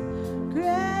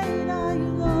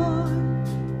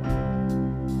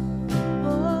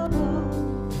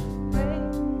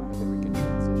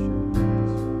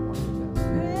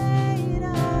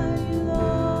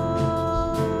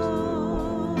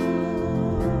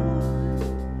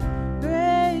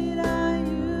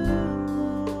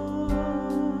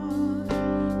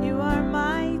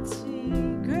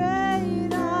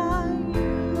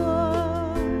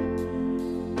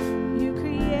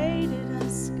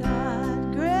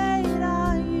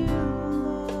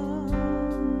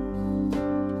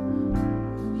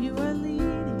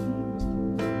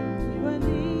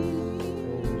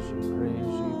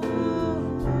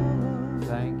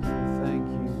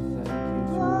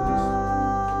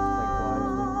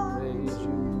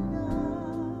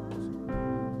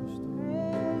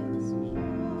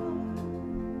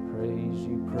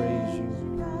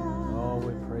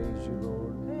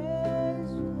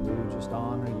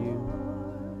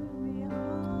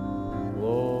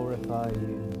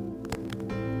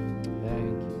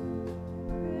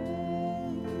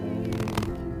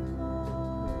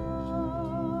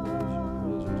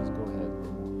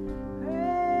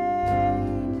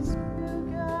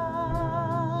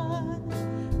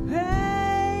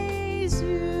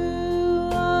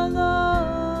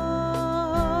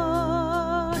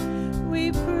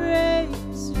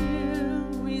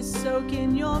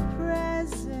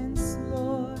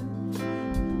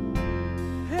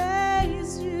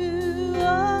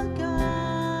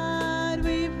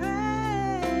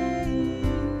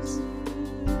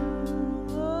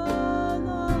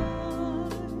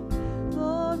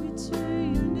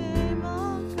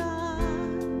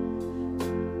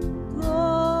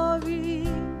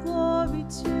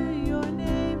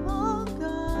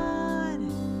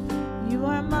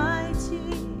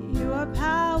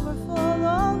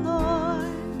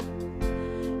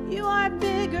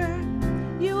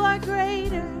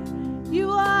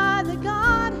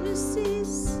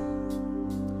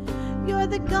You're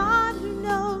the God who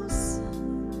knows.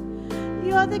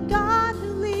 You're the God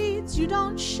who leads. You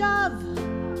don't shove.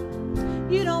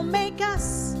 You don't make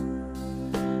us.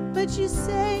 But you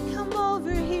say, come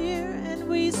over here. And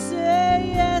we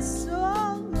say yes,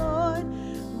 oh Lord.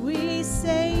 We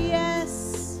say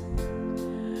yes.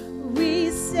 We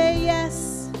say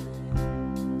yes.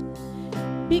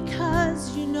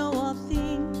 Because you know all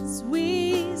things.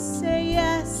 We say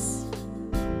yes.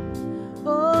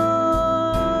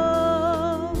 Oh,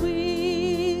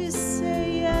 we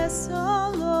say yes,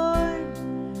 oh Lord.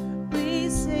 We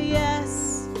say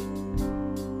yes.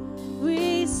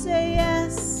 We say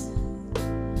yes.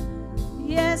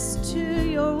 Yes to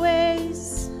your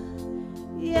ways.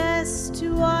 Yes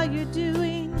to all you're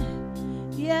doing.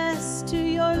 Yes to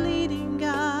your leading,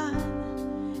 God.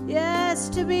 Yes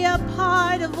to be a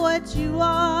part of what you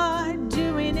are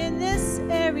doing in this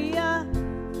area.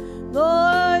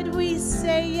 Lord, we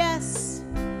say yes.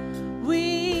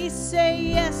 We say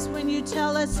yes when you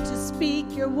tell us to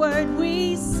speak your word.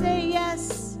 We say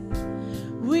yes.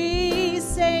 We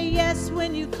say yes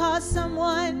when you cause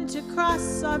someone to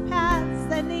cross our paths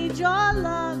that need your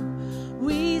love.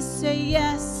 We say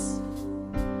yes.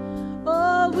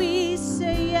 Oh, we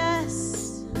say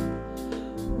yes.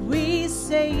 We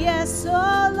say yes,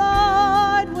 oh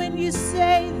Lord, when you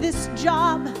say this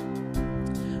job.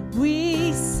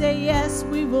 We say yes,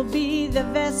 we will be the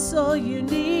vessel you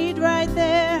need right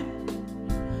there.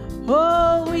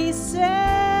 Oh, we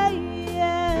say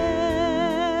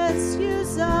yes,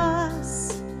 use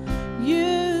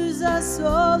us,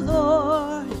 oh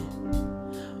Lord.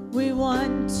 We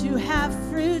want to have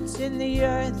fruit in the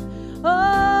earth.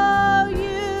 Oh,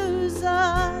 use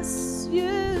us,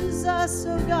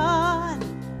 oh God.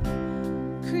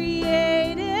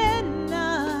 Create in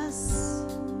us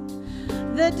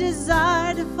the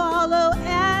desire to follow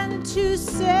and to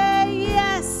say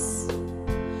yes,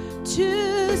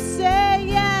 to say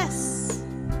yes,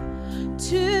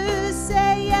 to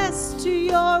say yes to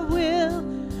your will,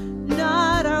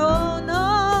 not our own,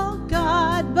 oh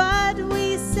God, but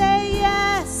we say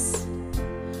yes.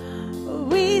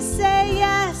 We say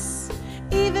yes,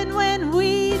 even when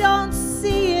we don't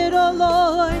see it, oh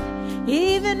Lord,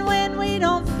 even when we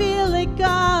don't feel it,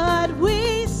 God,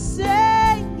 we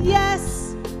say yes.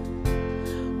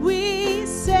 We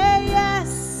say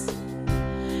yes,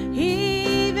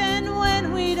 even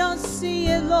when we don't see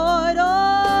it, Lord,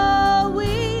 oh,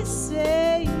 we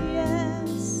say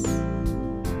yes.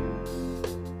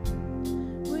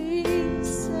 We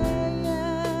say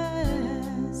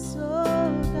yes,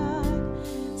 oh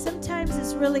God. Sometimes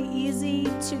it's really easy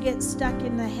to get stuck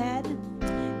in the head,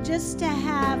 just to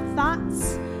have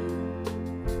thoughts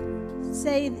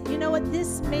say, you know what,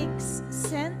 this makes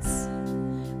sense.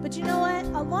 But you know what?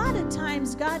 A lot of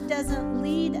times God doesn't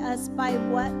lead us by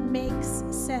what makes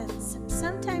sense.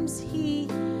 Sometimes He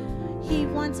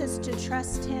wants us to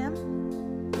trust Him.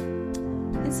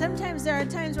 And sometimes there are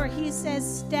times where He says,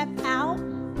 step out.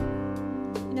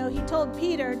 You know, He told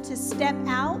Peter to step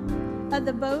out of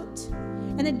the boat.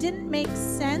 And it didn't make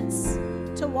sense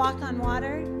to walk on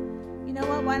water. You know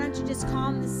what? Why don't you just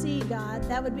calm the sea, God?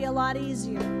 That would be a lot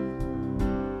easier.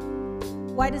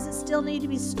 Why does it still need to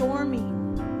be stormy?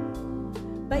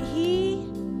 But He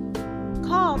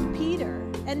called Peter,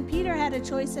 and Peter had a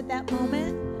choice at that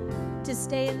moment to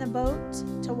stay in the boat,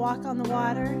 to walk on the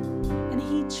water, and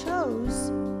he chose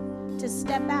to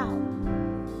step out.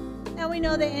 Now we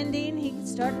know the ending. He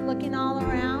started looking all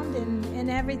around and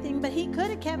everything, but he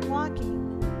could have kept walking.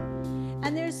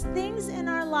 And there's things in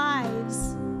our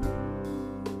lives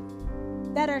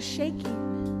that are shaking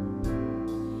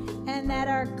and that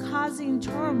are causing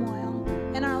turmoil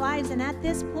in our lives. And at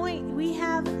this point, we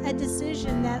have a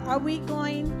decision that are we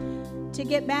going to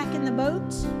get back in the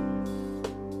boat,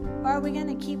 or are we going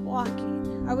to keep walking?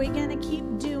 Are we going to keep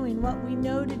doing what we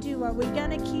know to do? Are we going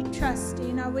to keep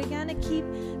trusting? Are we going to keep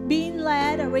being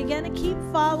led? Are we going to keep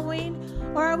following?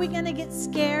 Or are we going to get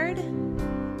scared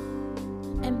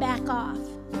and back off?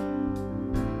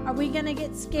 Are we going to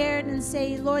get scared and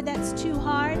say, Lord, that's too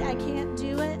hard. I can't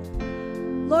do it.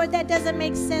 Lord, that doesn't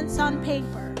make sense on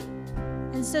paper.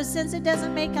 And so since it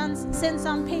doesn't make sense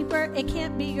on paper, it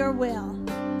can't be your will.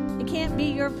 It can't be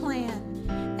your plan.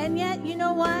 And yet, you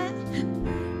know what?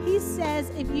 He says,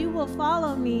 if you will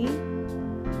follow me,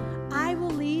 I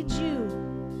will lead you.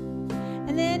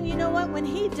 And then, you know what? When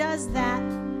he does that,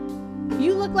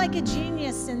 you look like a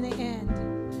genius in the end,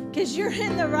 because you're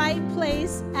in the right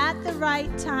place at the right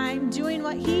time, doing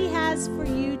what he has for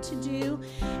you to do.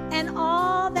 And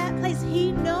all that place,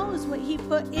 he knows what he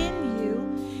put in you.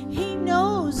 He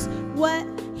knows what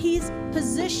He's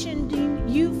positioning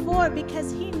you for,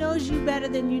 because He knows you better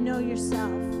than you know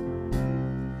yourself.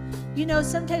 You know,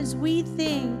 sometimes we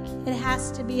think it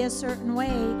has to be a certain way,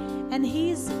 and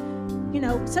He's, you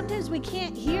know, sometimes we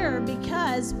can't hear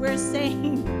because we're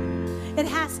saying it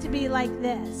has to be like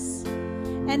this.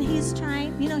 And He's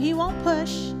trying, you know, He won't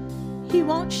push, He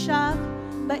won't shove,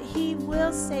 but He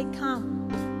will say, come,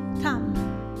 come,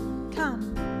 come.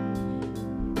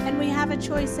 And we have a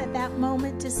choice at that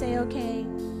moment to say, okay,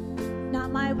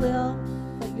 not my will,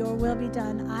 but your will be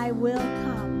done. I will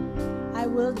come. I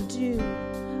will do.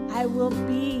 I will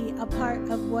be a part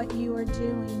of what you are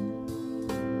doing.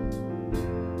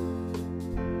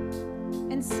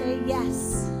 And say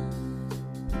yes.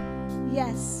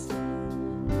 Yes.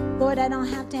 Lord, I don't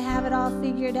have to have it all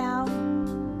figured out.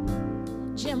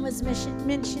 Jim was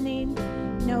mentioning,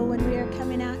 you know, when we were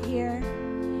coming out here,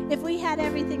 if we had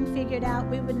everything figured out,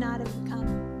 we would not have come.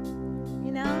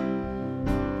 You know?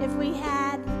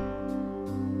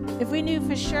 If we knew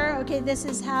for sure, okay, this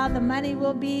is how the money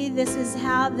will be, this is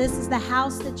the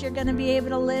house that you're going to be able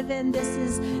to live in, this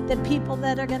is the people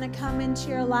that are going to come into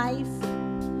your life.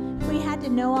 If we had to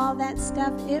know all that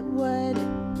stuff, it would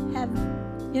have,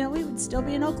 you know, we would still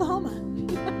be in Oklahoma.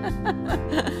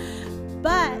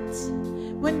 But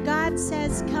when God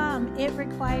says come, it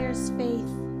requires faith.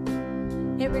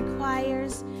 It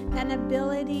requires an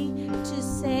ability to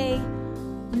say,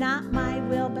 not my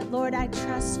will, but Lord, I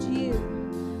trust you.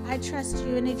 I trust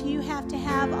you. And if you have to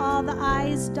have all the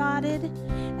I's dotted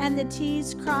and the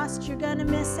T's crossed, you're going to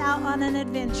miss out on an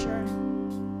adventure.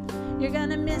 You're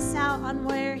going to miss out on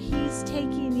where He's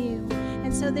taking you.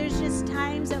 And so there's just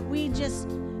times that we just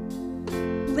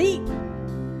leap.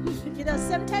 You know,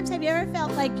 sometimes, have you ever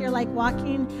felt like you're like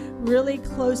walking really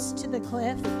close to the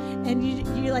cliff and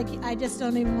you're like, I just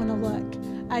don't even want to look.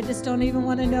 I just don't even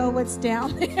want to know what's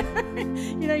down there.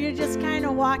 You know, you're just kind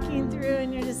of walking through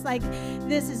and you're just like,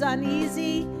 this is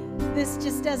uneasy. This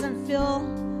just doesn't feel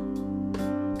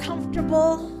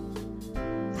comfortable.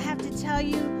 I have to tell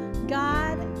you,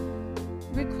 God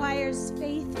requires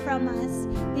faith from us,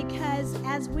 because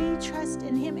as we trust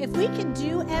in Him, if we could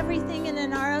do everything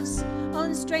in our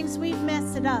own strengths, we'd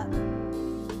mess it up.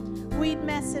 We'd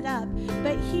mess it up.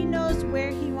 But He knows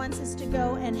where He wants us to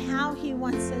go and how He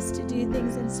wants us to do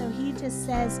things. And so He just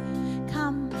says,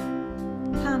 come,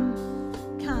 come,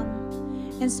 come.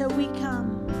 And so we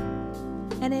come.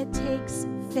 And it takes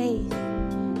faith.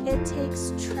 It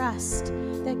takes trust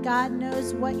that God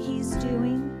knows what He's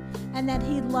doing and that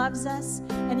He loves us,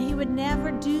 and He would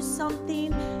never do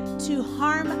something to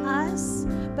harm us,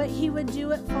 but He would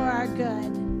do it for our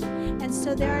good. And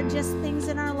so there are just things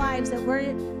in our lives that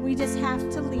we just have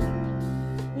to leap.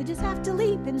 We just have to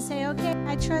leap and say, okay,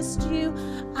 I trust you.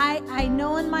 I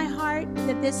know in my heart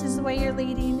that this is the way you're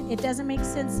leading. It doesn't make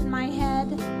sense in my head,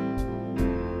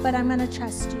 but I'm going to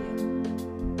trust you.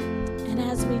 And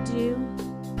as we do,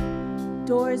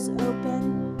 doors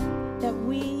open that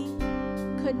we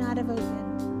could not have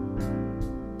opened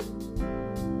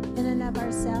in and of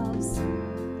ourselves.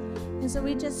 And so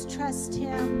we just trust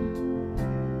Him.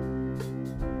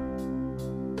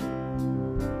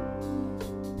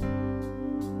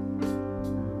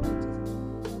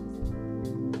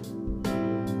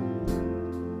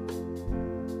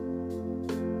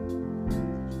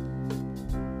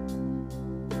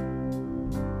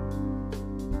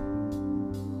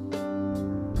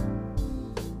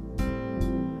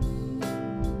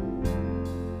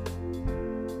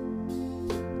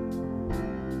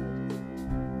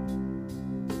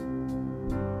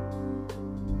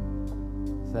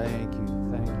 Thank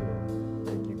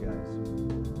you guys.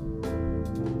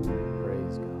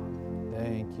 Praise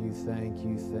God. Thank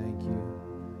you.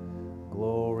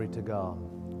 Glory to God.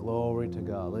 Glory to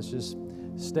God. Let's just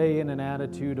stay in an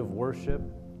attitude of worship.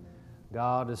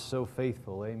 God is so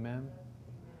faithful. Amen.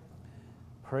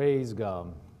 Praise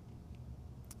God.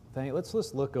 Let's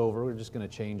look over. We're just going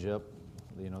to change up.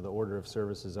 You know, the order of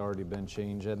service has already been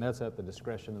changed, and that's at the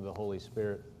discretion of the Holy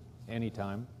Spirit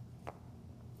anytime.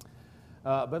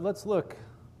 But let's look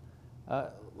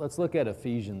at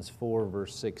Ephesians 4,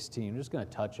 verse 16. I'm just going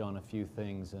to touch on a few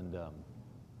things, and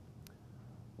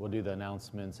we'll do the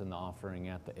announcements and the offering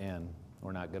at the end.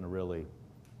 We're not going to really,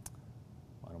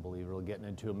 I don't believe we're getting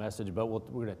into a message, but we're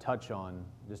going to touch on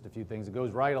just a few things. It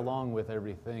goes right along with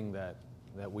everything that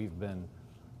we've been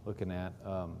looking at.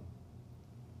 Not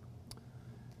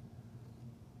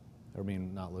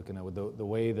looking at, the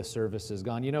way the service has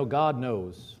gone. You know, God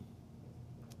knows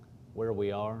where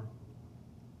we are.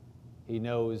 He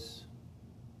knows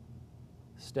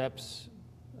steps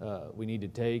we need to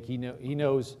take. He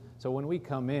knows. So when we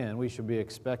come in, we should be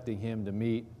expecting Him to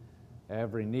meet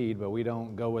every need, but we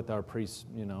don't go with our priests.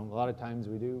 A lot of times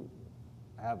we do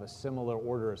have a similar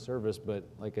order of service, but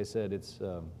like I said, it's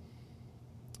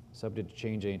subject to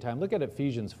change any time. Look at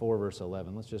Ephesians 4, verse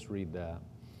 11. Let's just read that.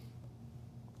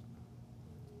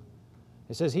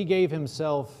 It says, He gave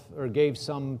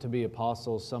some to be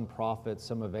apostles, some prophets,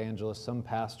 some evangelists, some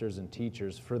pastors and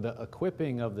teachers for the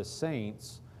equipping of the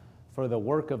saints, for the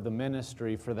work of the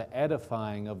ministry, for the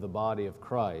edifying of the body of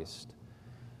Christ,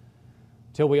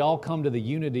 till we all come to the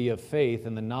unity of faith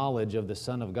and the knowledge of the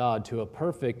Son of God, to a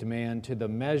perfect man, to the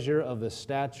measure of the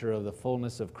stature of the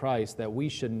fullness of Christ, that we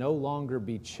should no longer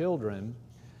be children,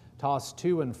 tossed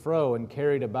to and fro and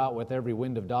carried about with every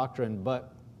wind of doctrine,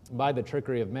 but by the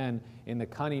trickery of men, in the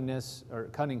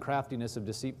cunning craftiness of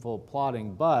deceitful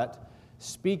plotting, but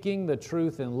speaking the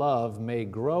truth in love, may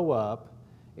grow up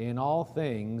in all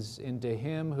things into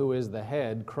Him who is the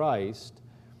head, Christ,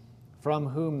 from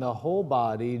whom the whole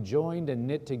body, joined and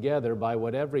knit together by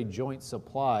what every joint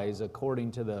supplies,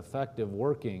 according to the effective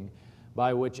working,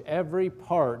 by which every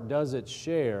part does its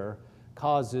share,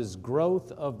 causes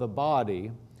growth of the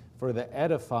body for the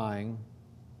edifying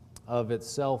of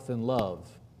itself in love.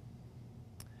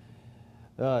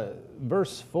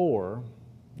 Verse 4,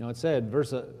 it said,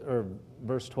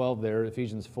 verse 12 there,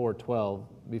 Ephesians 4:12.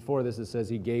 Before this it says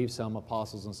He gave some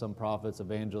apostles and some prophets,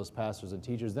 evangelists, pastors, and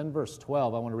teachers. Then verse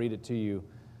 12, I want to read it to you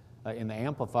in the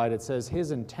Amplified. It says,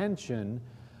 His intention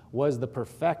was the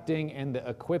perfecting and the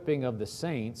equipping of the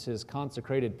saints, His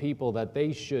consecrated people, that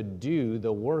they should do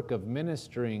the work of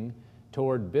ministering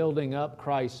toward building up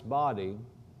Christ's body,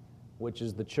 which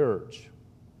is the church.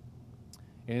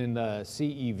 In the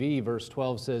CEV, verse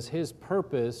 12 says, His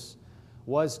purpose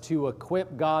was to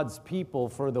equip God's people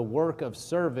for the work of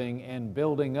serving and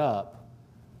building up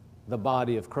the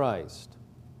body of Christ.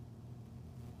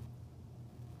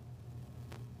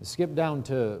 Skip down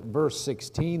to verse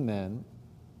 16 then.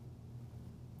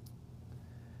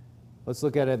 Let's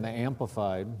look at it in the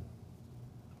Amplified.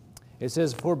 It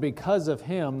says, For because of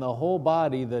Him, the whole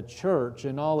body, the church,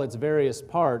 in all its various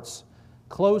parts,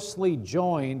 closely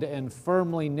joined and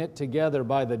firmly knit together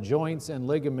by the joints and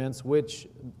ligaments with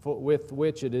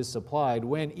which it is supplied,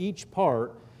 when each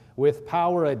part, with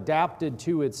power adapted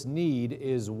to its need,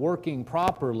 is working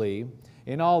properly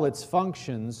in all its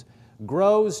functions,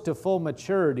 grows to full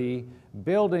maturity,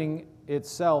 building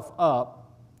itself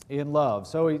up in love.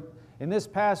 So in this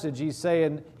passage, he's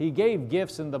saying He gave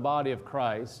gifts in the body of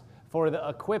Christ for the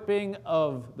equipping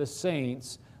of the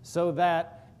saints so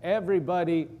that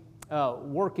everybody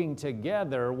working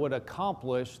together would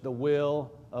accomplish the will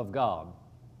of God.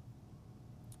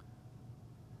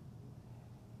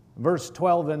 Verse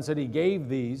 12 then said He gave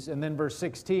these, and then verse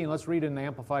 16, let's read in the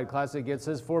Amplified Classic, it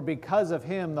says, For because of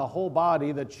Him, the whole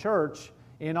body, the church,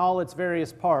 in all its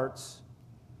various parts,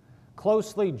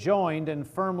 closely joined and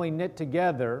firmly knit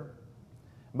together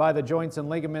by the joints and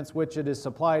ligaments which it is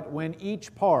supplied, when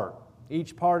each part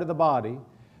of the body,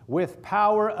 with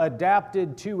power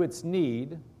adapted to its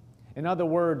need. In other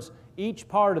words, each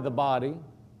part of the body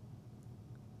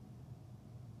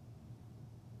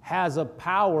has a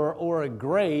power or a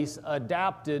grace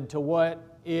adapted to what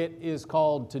it is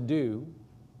called to do.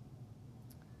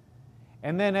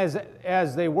 And then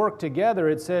as they work together,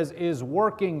 it says, is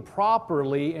working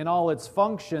properly in all its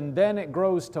function, then it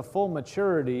grows to full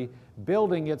maturity,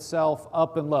 building itself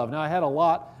up in love. Now, I had a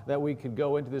lot that we could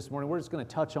go into this morning. We're just going to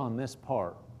touch on this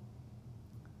part.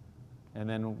 And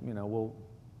then,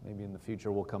 maybe in the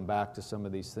future we'll come back to some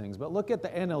of these things. But look at the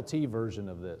NLT version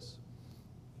of this,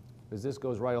 because this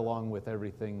goes right along with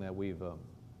everything that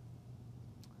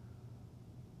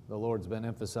the Lord's been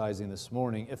emphasizing this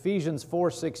morning. Ephesians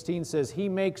 4:16 says, He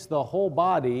makes the whole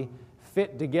body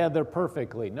fit together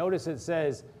perfectly. Notice it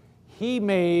says, He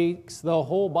makes the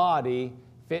whole body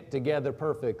fit together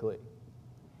perfectly.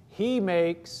 He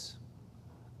makes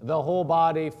the whole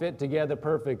body fit together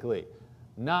perfectly.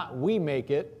 Not we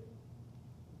make it.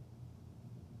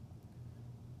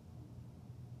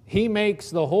 He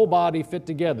makes the whole body fit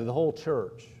together, the whole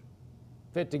church,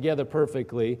 fit together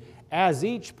perfectly. As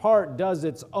each part does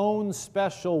its own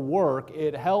special work,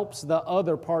 it helps the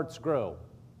other parts grow,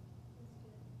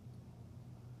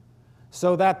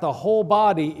 so that the whole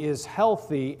body is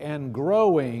healthy and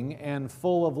growing and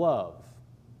full of love.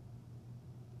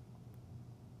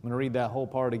 I'm going to read that whole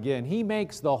part again. He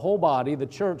makes the whole body, the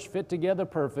church, fit together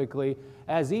perfectly.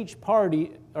 As each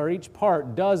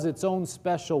part does its own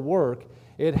special work,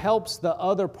 it helps the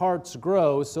other parts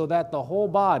grow so that the whole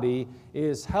body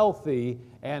is healthy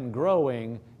and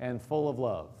growing and full of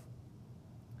love.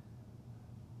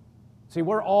 See,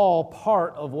 we're all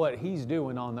part of what He's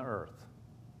doing on the earth.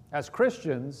 As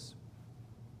Christians,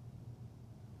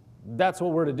 that's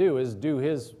what we're to do, is do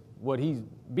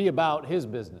be about His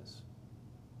business.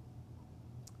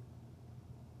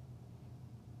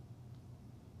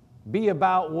 Be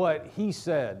about what He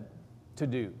said to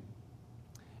do.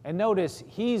 And notice,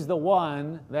 He's the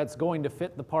one that's going to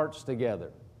fit the parts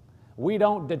together. We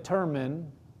don't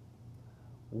determine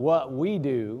what we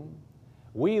do.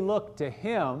 We look to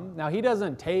Him. Now, He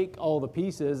doesn't take all the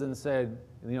pieces and said,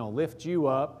 lift you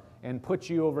up and put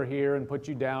you over here and put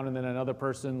you down, and then another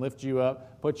person lift you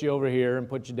up, put you over here and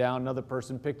put you down, another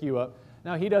person pick you up.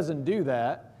 Now, He doesn't do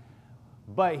that,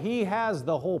 but He has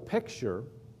the whole picture.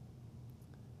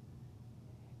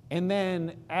 And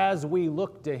then as we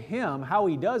look to Him, how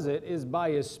He does it is by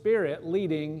His Spirit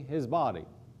leading His body,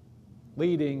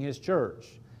 leading His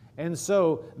church. And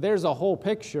so there's a whole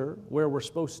picture where we're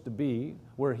supposed to be,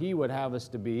 where He would have us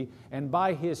to be, and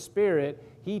by His Spirit,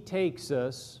 He takes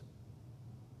us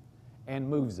and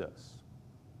moves us.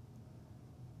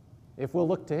 If we'll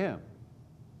look to Him.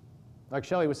 Like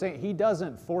Shelley was saying, He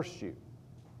doesn't force you.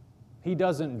 He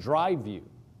doesn't drive you.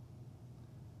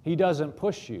 He doesn't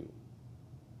push you.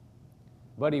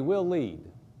 But He will lead.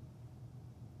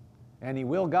 And He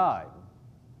will guide.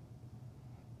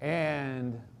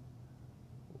 And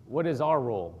what is our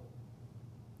role?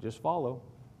 Just follow.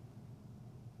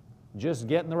 Just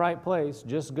get in the right place.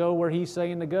 Just go where He's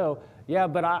saying to go. Yeah,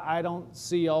 but I don't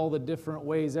see all the different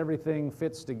ways everything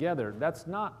fits together. That's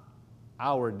not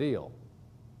our deal.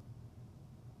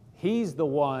 He's the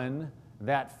one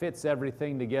that fits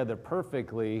everything together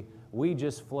perfectly. We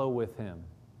just flow with Him.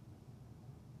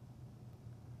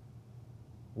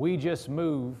 We just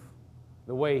move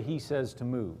the way He says to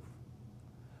move.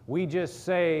 We just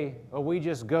say, or we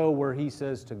just go where He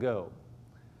says to go.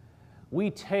 We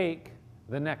take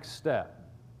the next step.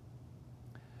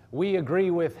 We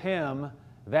agree with Him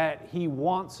that He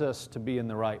wants us to be in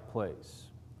the right place.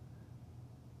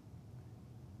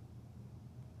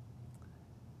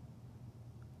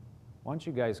 Why don't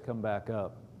you guys come back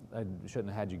up? I shouldn't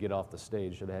have had you get off the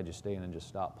stage. Should have had you stay in and just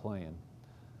stop playing.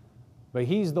 But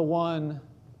He's the one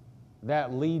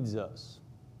that leads us.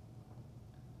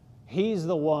 He's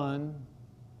the one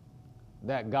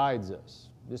that guides us.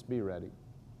 Just be ready.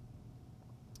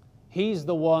 He's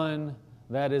the one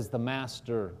that is the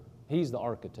master. He's the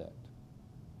architect.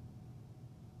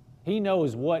 He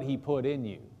knows what He put in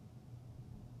you.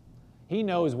 He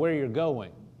knows where you're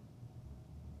going.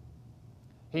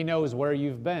 He knows where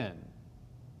you've been.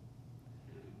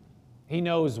 He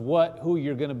knows who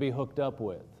you're going to be hooked up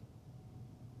with.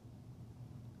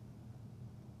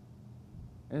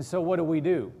 And so what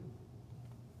do?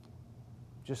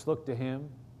 Just look to Him.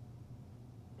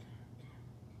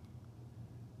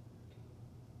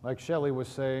 Like Shelley was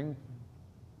saying,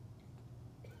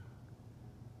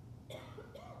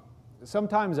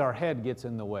 sometimes our head gets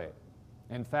in the way.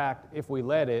 In fact, if we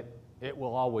let it, it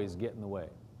will always get in the way.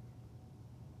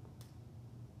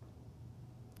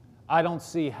 I don't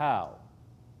see how.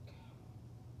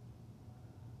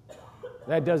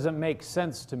 That doesn't make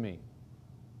sense to me.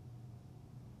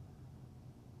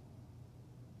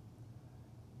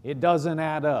 It doesn't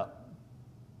add up.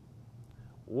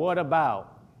 What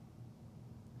about?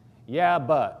 Yeah,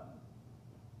 but.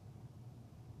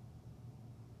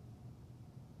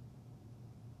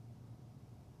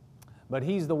 But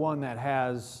He's the one that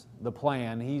has the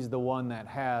plan. He's the one that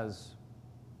has.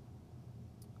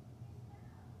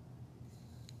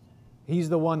 He's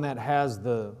the one that has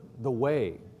the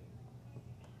way.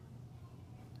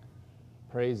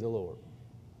 Praise the Lord.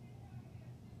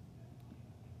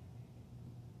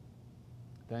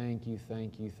 Thank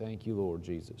you, Lord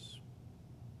Jesus.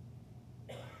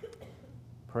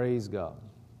 Praise God.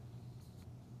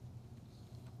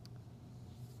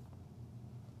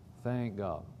 Thank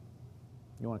God.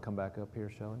 You want to come back up here,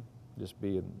 Shelley? Just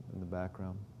be in the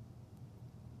background.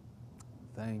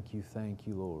 Thank you,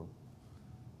 Lord.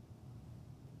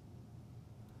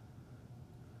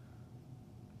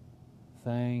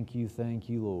 Thank you,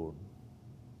 Lord.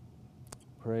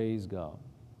 Praise God.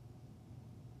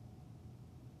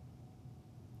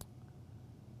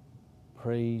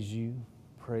 Praise you.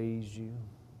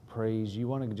 You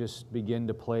want to just begin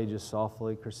to play just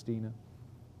softly, Christina?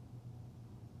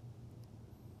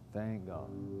 Thank God.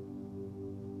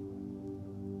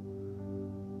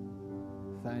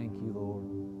 Thank you, Lord.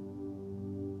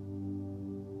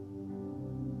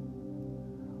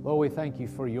 Lord, we thank you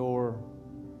for your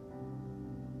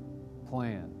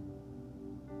plan.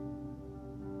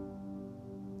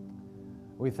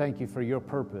 We thank you for your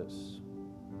purpose.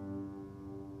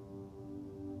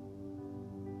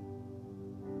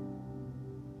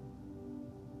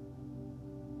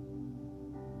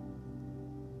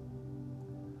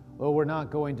 Lord, we're not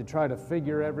going to try to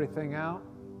figure everything out.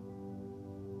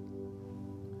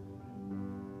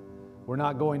 We're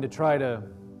not going to try to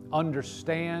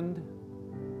understand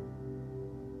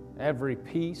every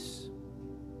piece.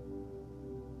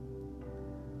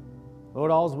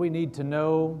 Lord, all we need to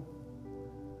know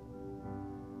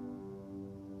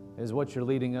is what you're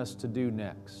leading us to do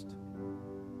next.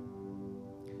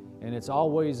 And it's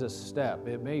always a step.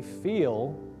 It may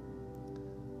feel,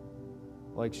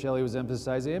 like Shelley was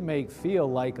emphasizing, it may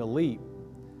feel like a leap,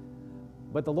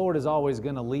 but the Lord is always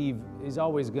going to He's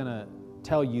always going to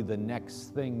tell you the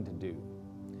next thing to do.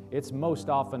 It's most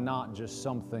often not just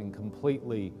something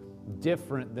completely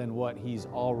different than what He's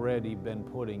already been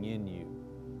putting in you.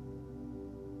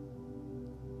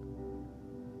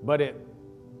 But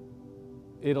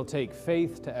it'll take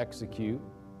faith to execute.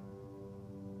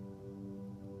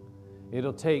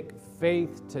 It'll take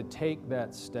faith to take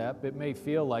that step. It may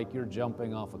feel like you're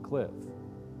jumping off a cliff.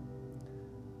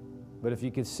 But if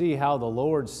you can see how the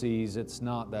Lord sees, it's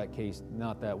not that case,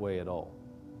 not that way at all.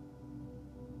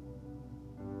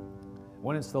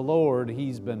 When it's the Lord,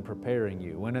 He's been preparing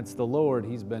you. When it's the Lord,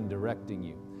 He's been directing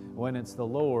you. When it's the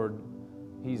Lord,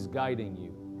 He's guiding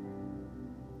you.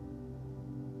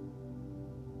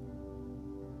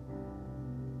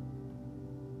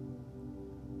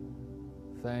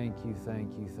 Thank you,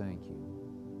 thank you, thank you.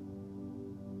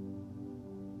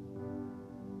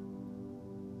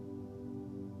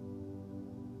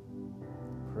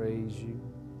 Praise you,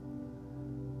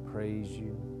 praise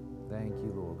you. Thank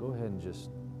you, Lord. Go ahead and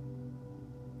just,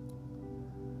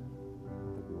 I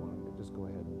think we want to just go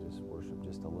ahead and just worship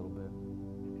just a little bit.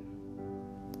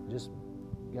 Just,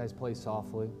 you guys play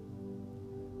softly.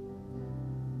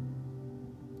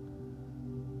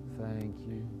 Thank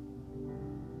you.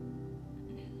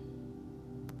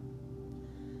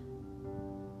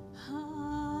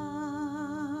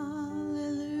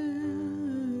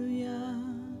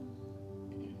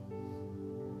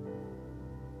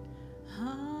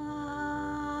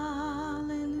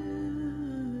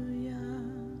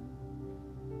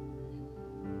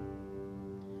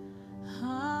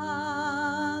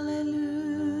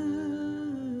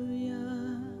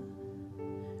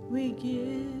 We give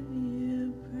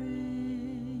you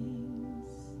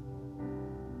praise.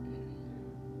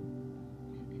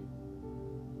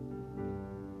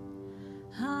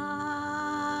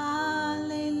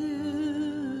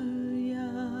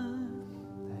 Hallelujah.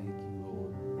 Thank you,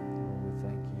 Lord. Lord, we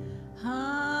thank you.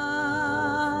 Hallelujah.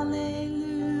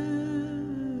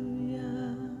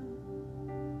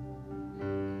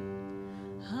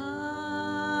 Hallelujah.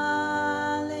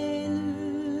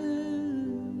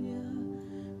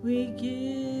 We give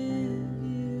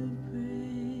you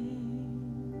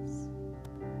praise.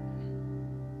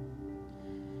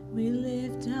 We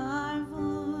lift our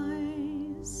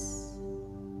voice,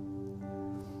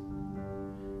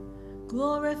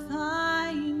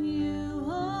 glorifying you,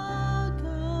 oh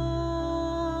God.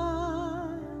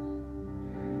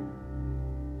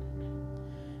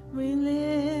 We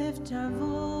lift our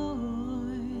voice.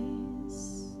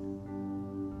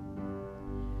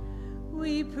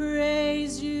 We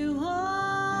praise you,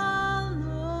 oh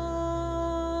Lord.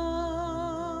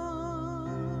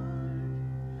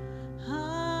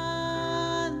 Hallelujah.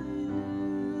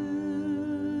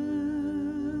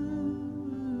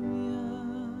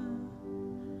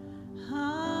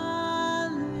 Hallelujah.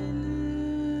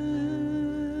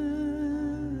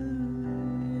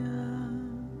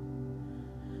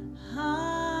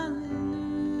 Hallelujah.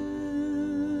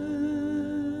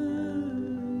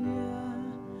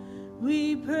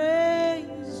 We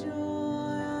praise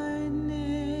your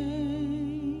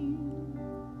name.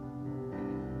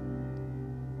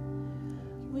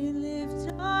 We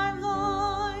lift our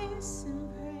voice in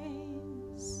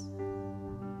praise.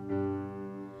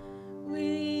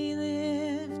 We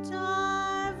lift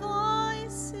our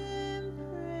voice in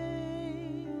praise.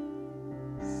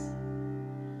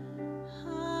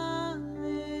 Hallelujah.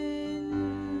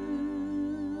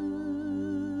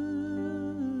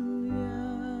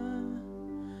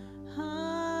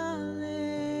 Hallelujah.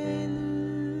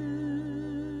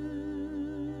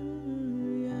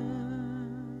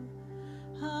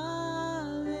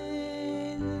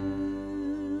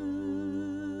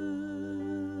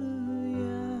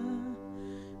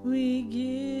 We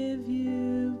give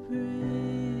you praise.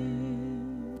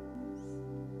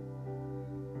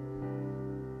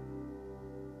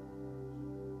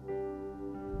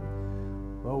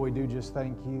 Lord, we do just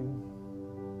thank you.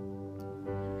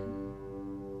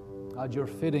 God, you're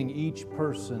fitting each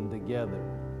person together.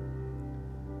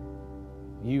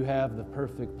 You have the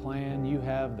perfect plan. You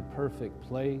have the perfect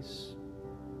place.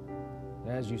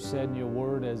 As you said in your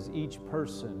word, as each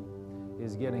person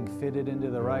is getting fitted into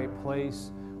the right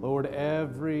place. Lord,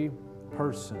 every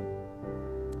person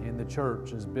in the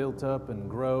church is built up and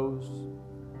grows.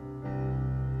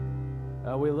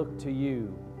 We look to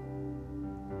you.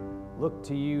 Look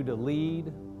to you to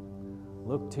lead.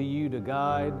 Look to you to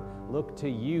guide. Look to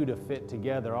you to fit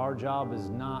together. Our job is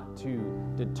not to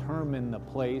determine the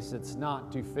place. It's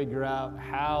not to figure out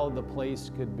how the place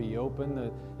could be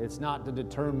open. It's not to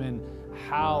determine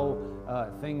how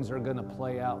things are going to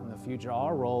play out in the future.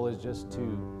 Our role is just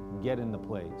to get in the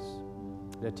place,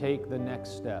 to take the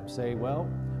next step. Say, well,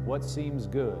 what seems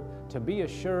good? To be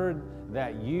assured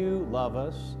that you love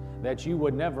us, that you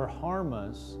would never harm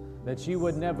us, that you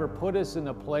would never put us in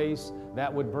a place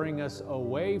that would bring us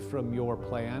away from your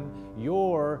plan.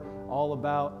 You're all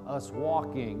about us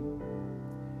walking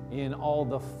in all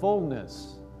the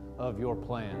fullness of your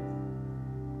plan.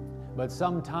 But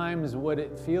sometimes what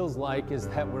it feels like is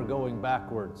that we're going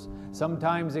backwards.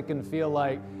 Sometimes it can feel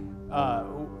like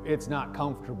it's not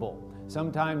comfortable.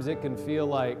 Sometimes it can feel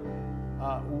like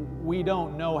we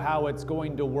don't know how it's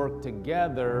going to work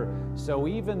together. So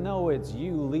even though it's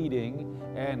you leading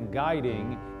and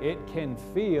guiding, it can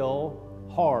feel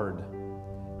hard.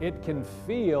 It can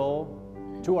feel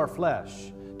to our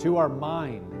flesh, to our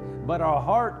mind, but our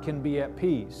heart can be at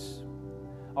peace.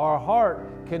 Our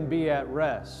heart can be at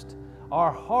rest.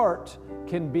 Our heart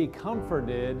can be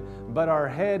comforted, but our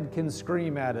head can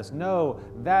scream at us, no,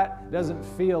 that doesn't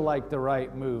feel like the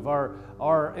right move.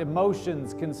 Our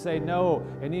emotions can say no,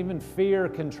 and even fear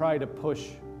can try to push.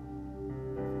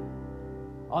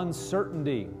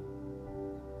 Uncertainty.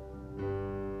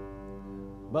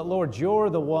 But Lord, you're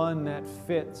the one that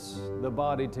fits the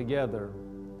body together.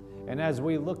 And as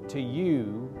we look to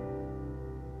you,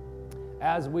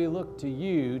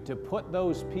 to put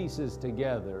those pieces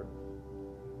together,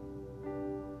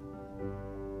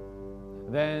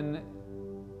 then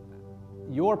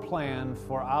your plan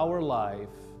for our life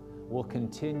will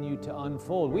continue to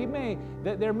unfold.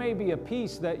 There may be a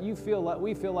piece that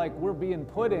we feel like we're being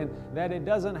put in that it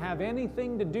doesn't have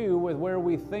anything to do with where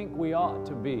we think we ought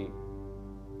to be.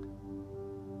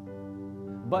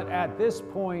 But at this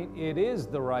point, it is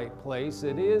the right place,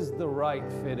 it is the right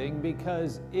fitting,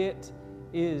 because it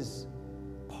is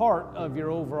part of your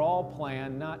overall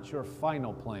plan, not your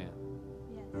final plan.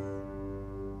 Yes.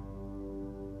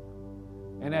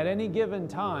 And at any given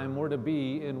time, we're to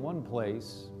be in one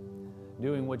place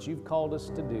doing what you've called us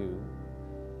to do.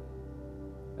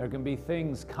 There can be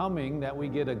things coming that we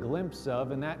get a glimpse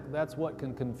of, and that's what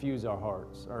can confuse our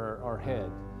hearts, our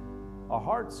head. Our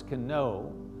hearts can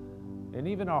know, and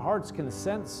even our hearts can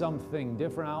sense something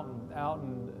different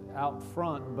out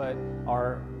front, but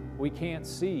we can't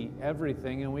see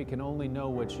everything, and we can only know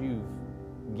what you've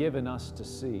given us to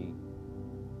see.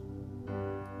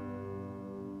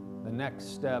 The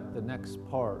next step, the next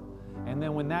part. And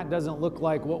then when that doesn't look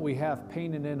like what we have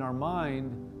painted in our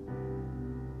mind,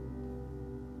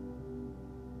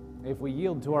 if we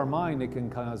yield to our mind, it can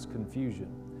cause confusion.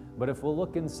 But if we'll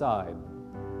look inside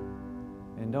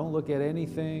and don't look at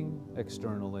anything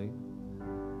externally,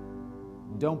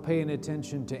 don't pay any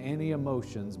attention to any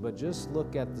emotions, but just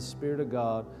look at the Spirit of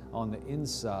God on the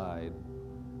inside,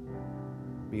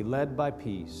 be led by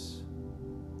peace.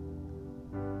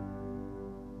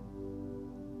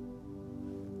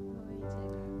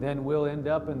 Then we'll end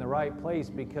up in the right place,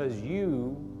 because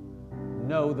you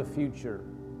know the future.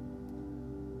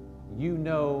 You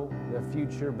know the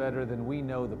future better than we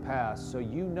know the past. So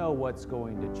you know what's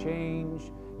going to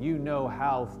change. You know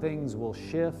how things will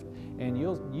shift. And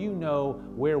you know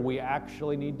where we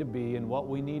actually need to be and what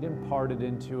we need imparted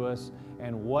into us,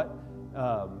 and what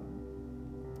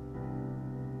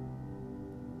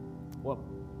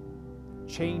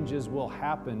changes will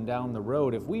happen down the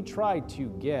road. If we try to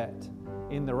get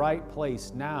in the right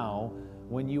place now,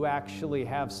 when you actually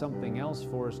have something else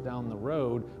for us down the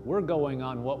road, we're going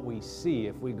on what we see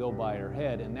if we go by our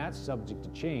head, and that's subject to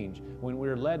change. When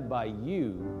we're led by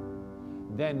you,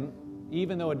 then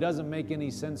even though it doesn't make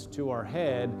any sense to our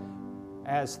head,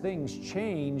 as things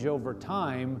change over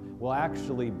time, we'll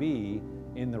actually be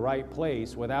in the right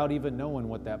place without even knowing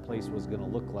what that place was going to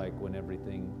look like when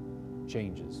everything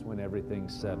changes, when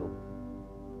everything's settled.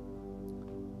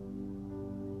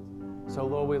 So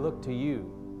Lord, we look to you.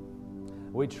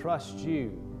 We trust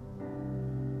you.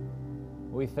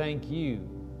 We thank you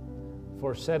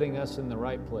for setting us in the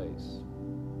right place.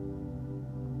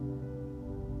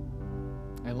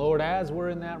 And Lord, as we're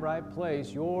in that right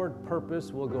place, your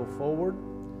purpose will go forward.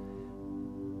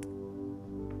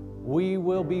 We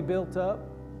will be built up.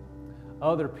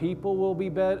 Other people will be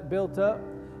built up.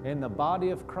 And the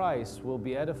body of Christ will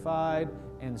be edified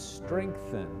and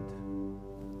strengthened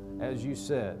as you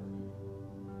said.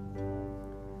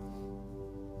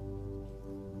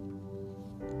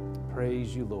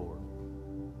 Praise you, Lord.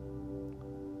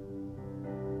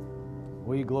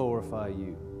 We glorify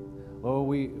you. Lord,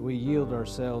 we yield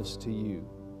ourselves to you.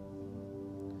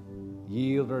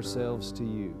 Yield ourselves to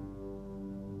you.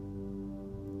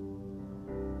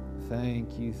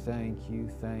 Thank you, thank you,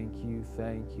 thank you,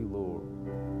 thank you, Lord.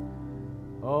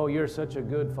 Oh, you're such a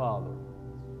good Father.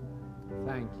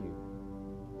 Thank you.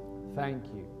 Thank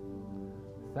you.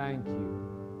 Thank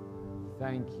you.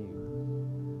 Thank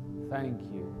you. Thank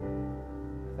you.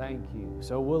 Thank you.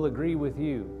 So we'll agree with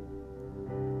you.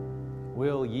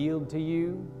 We'll yield to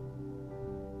you.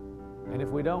 And if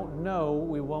we don't know,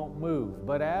 we won't move.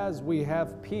 But as we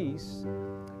have peace,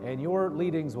 and your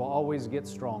leadings will always get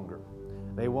stronger.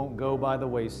 They won't go by the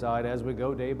wayside. As we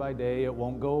go day by day, it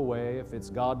won't go away. If it's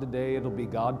God today, it'll be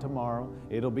God tomorrow.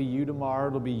 It'll be you tomorrow.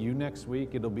 It'll be you next week.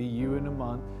 It'll be you in a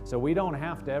month. So we don't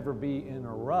have to ever be in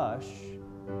a rush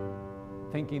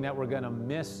thinking that we're going to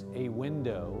miss a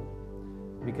window,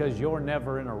 because you're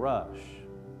never in a rush.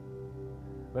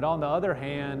 But on the other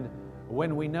hand,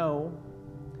 when we know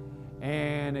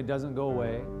and it doesn't go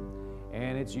away,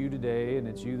 and it's you today, and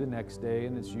it's you the next day,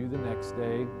 and it's you the next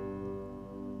day,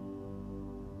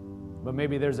 but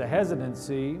maybe there's a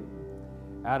hesitancy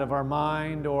out of our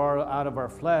mind or out of our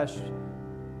flesh,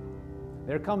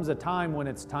 there comes a time when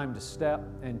it's time to step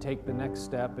and take the next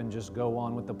step and just go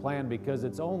on with the plan, because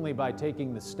it's only by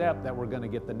taking the step that we're going to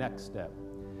get the next step.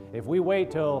 If we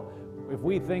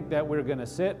think that we're going to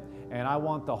sit and I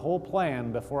want the whole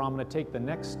plan before I'm going to take the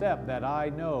next step that I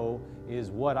know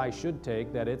is what I should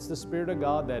take, that it's the Spirit of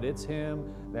God, that it's Him,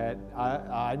 that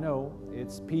I know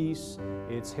it's peace,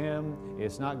 it's Him,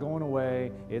 it's not going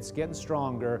away, it's getting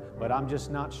stronger, but I'm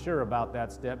just not sure about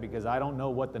that step because I don't know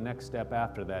what the next step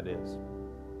after that is.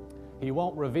 He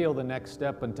won't reveal the next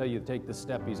step until you take the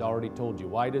step He's already told you.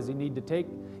 Why does He need to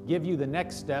give you the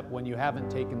next step when you haven't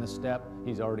taken the step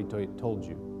He's already told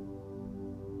you?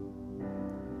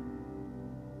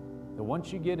 So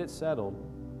once you get it settled,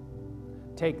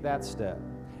 take that step,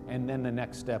 and then the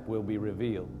next step will be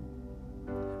revealed.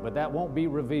 But that won't be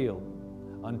revealed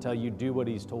until you do what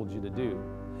He's told you to do.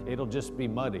 It'll just be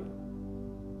muddy,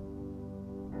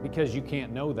 because you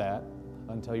can't know that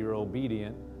until you're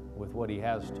obedient with what He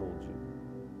has told you.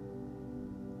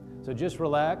 So just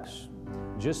relax,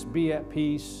 just be at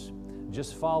peace,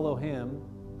 just follow Him,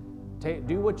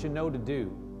 do what you know to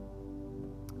do,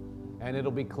 and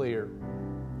it'll be clear.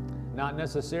 Not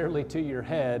necessarily to your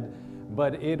head,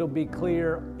 but it'll be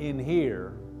clear in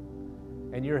here,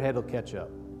 and your head will catch up.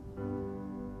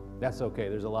 That's okay.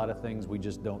 There's a lot of things we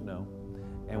just don't know,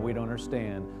 and we don't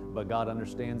understand, but God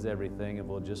understands everything. If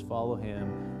we'll just follow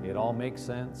Him, it all makes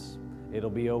sense. It'll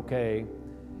be okay,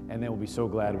 and then we'll be so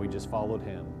glad we just followed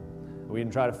Him. We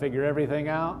didn't try to figure everything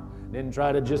out, didn't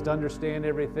try to just understand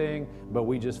everything, but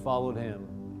we just followed Him.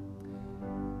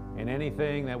 And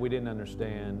anything that we didn't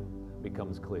understand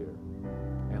becomes clear.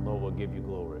 And Lord, we'll give you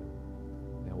glory,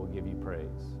 and we'll give you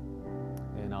praise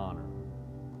and honor.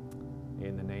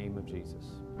 In the name of Jesus.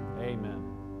 Amen.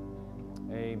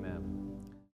 Amen.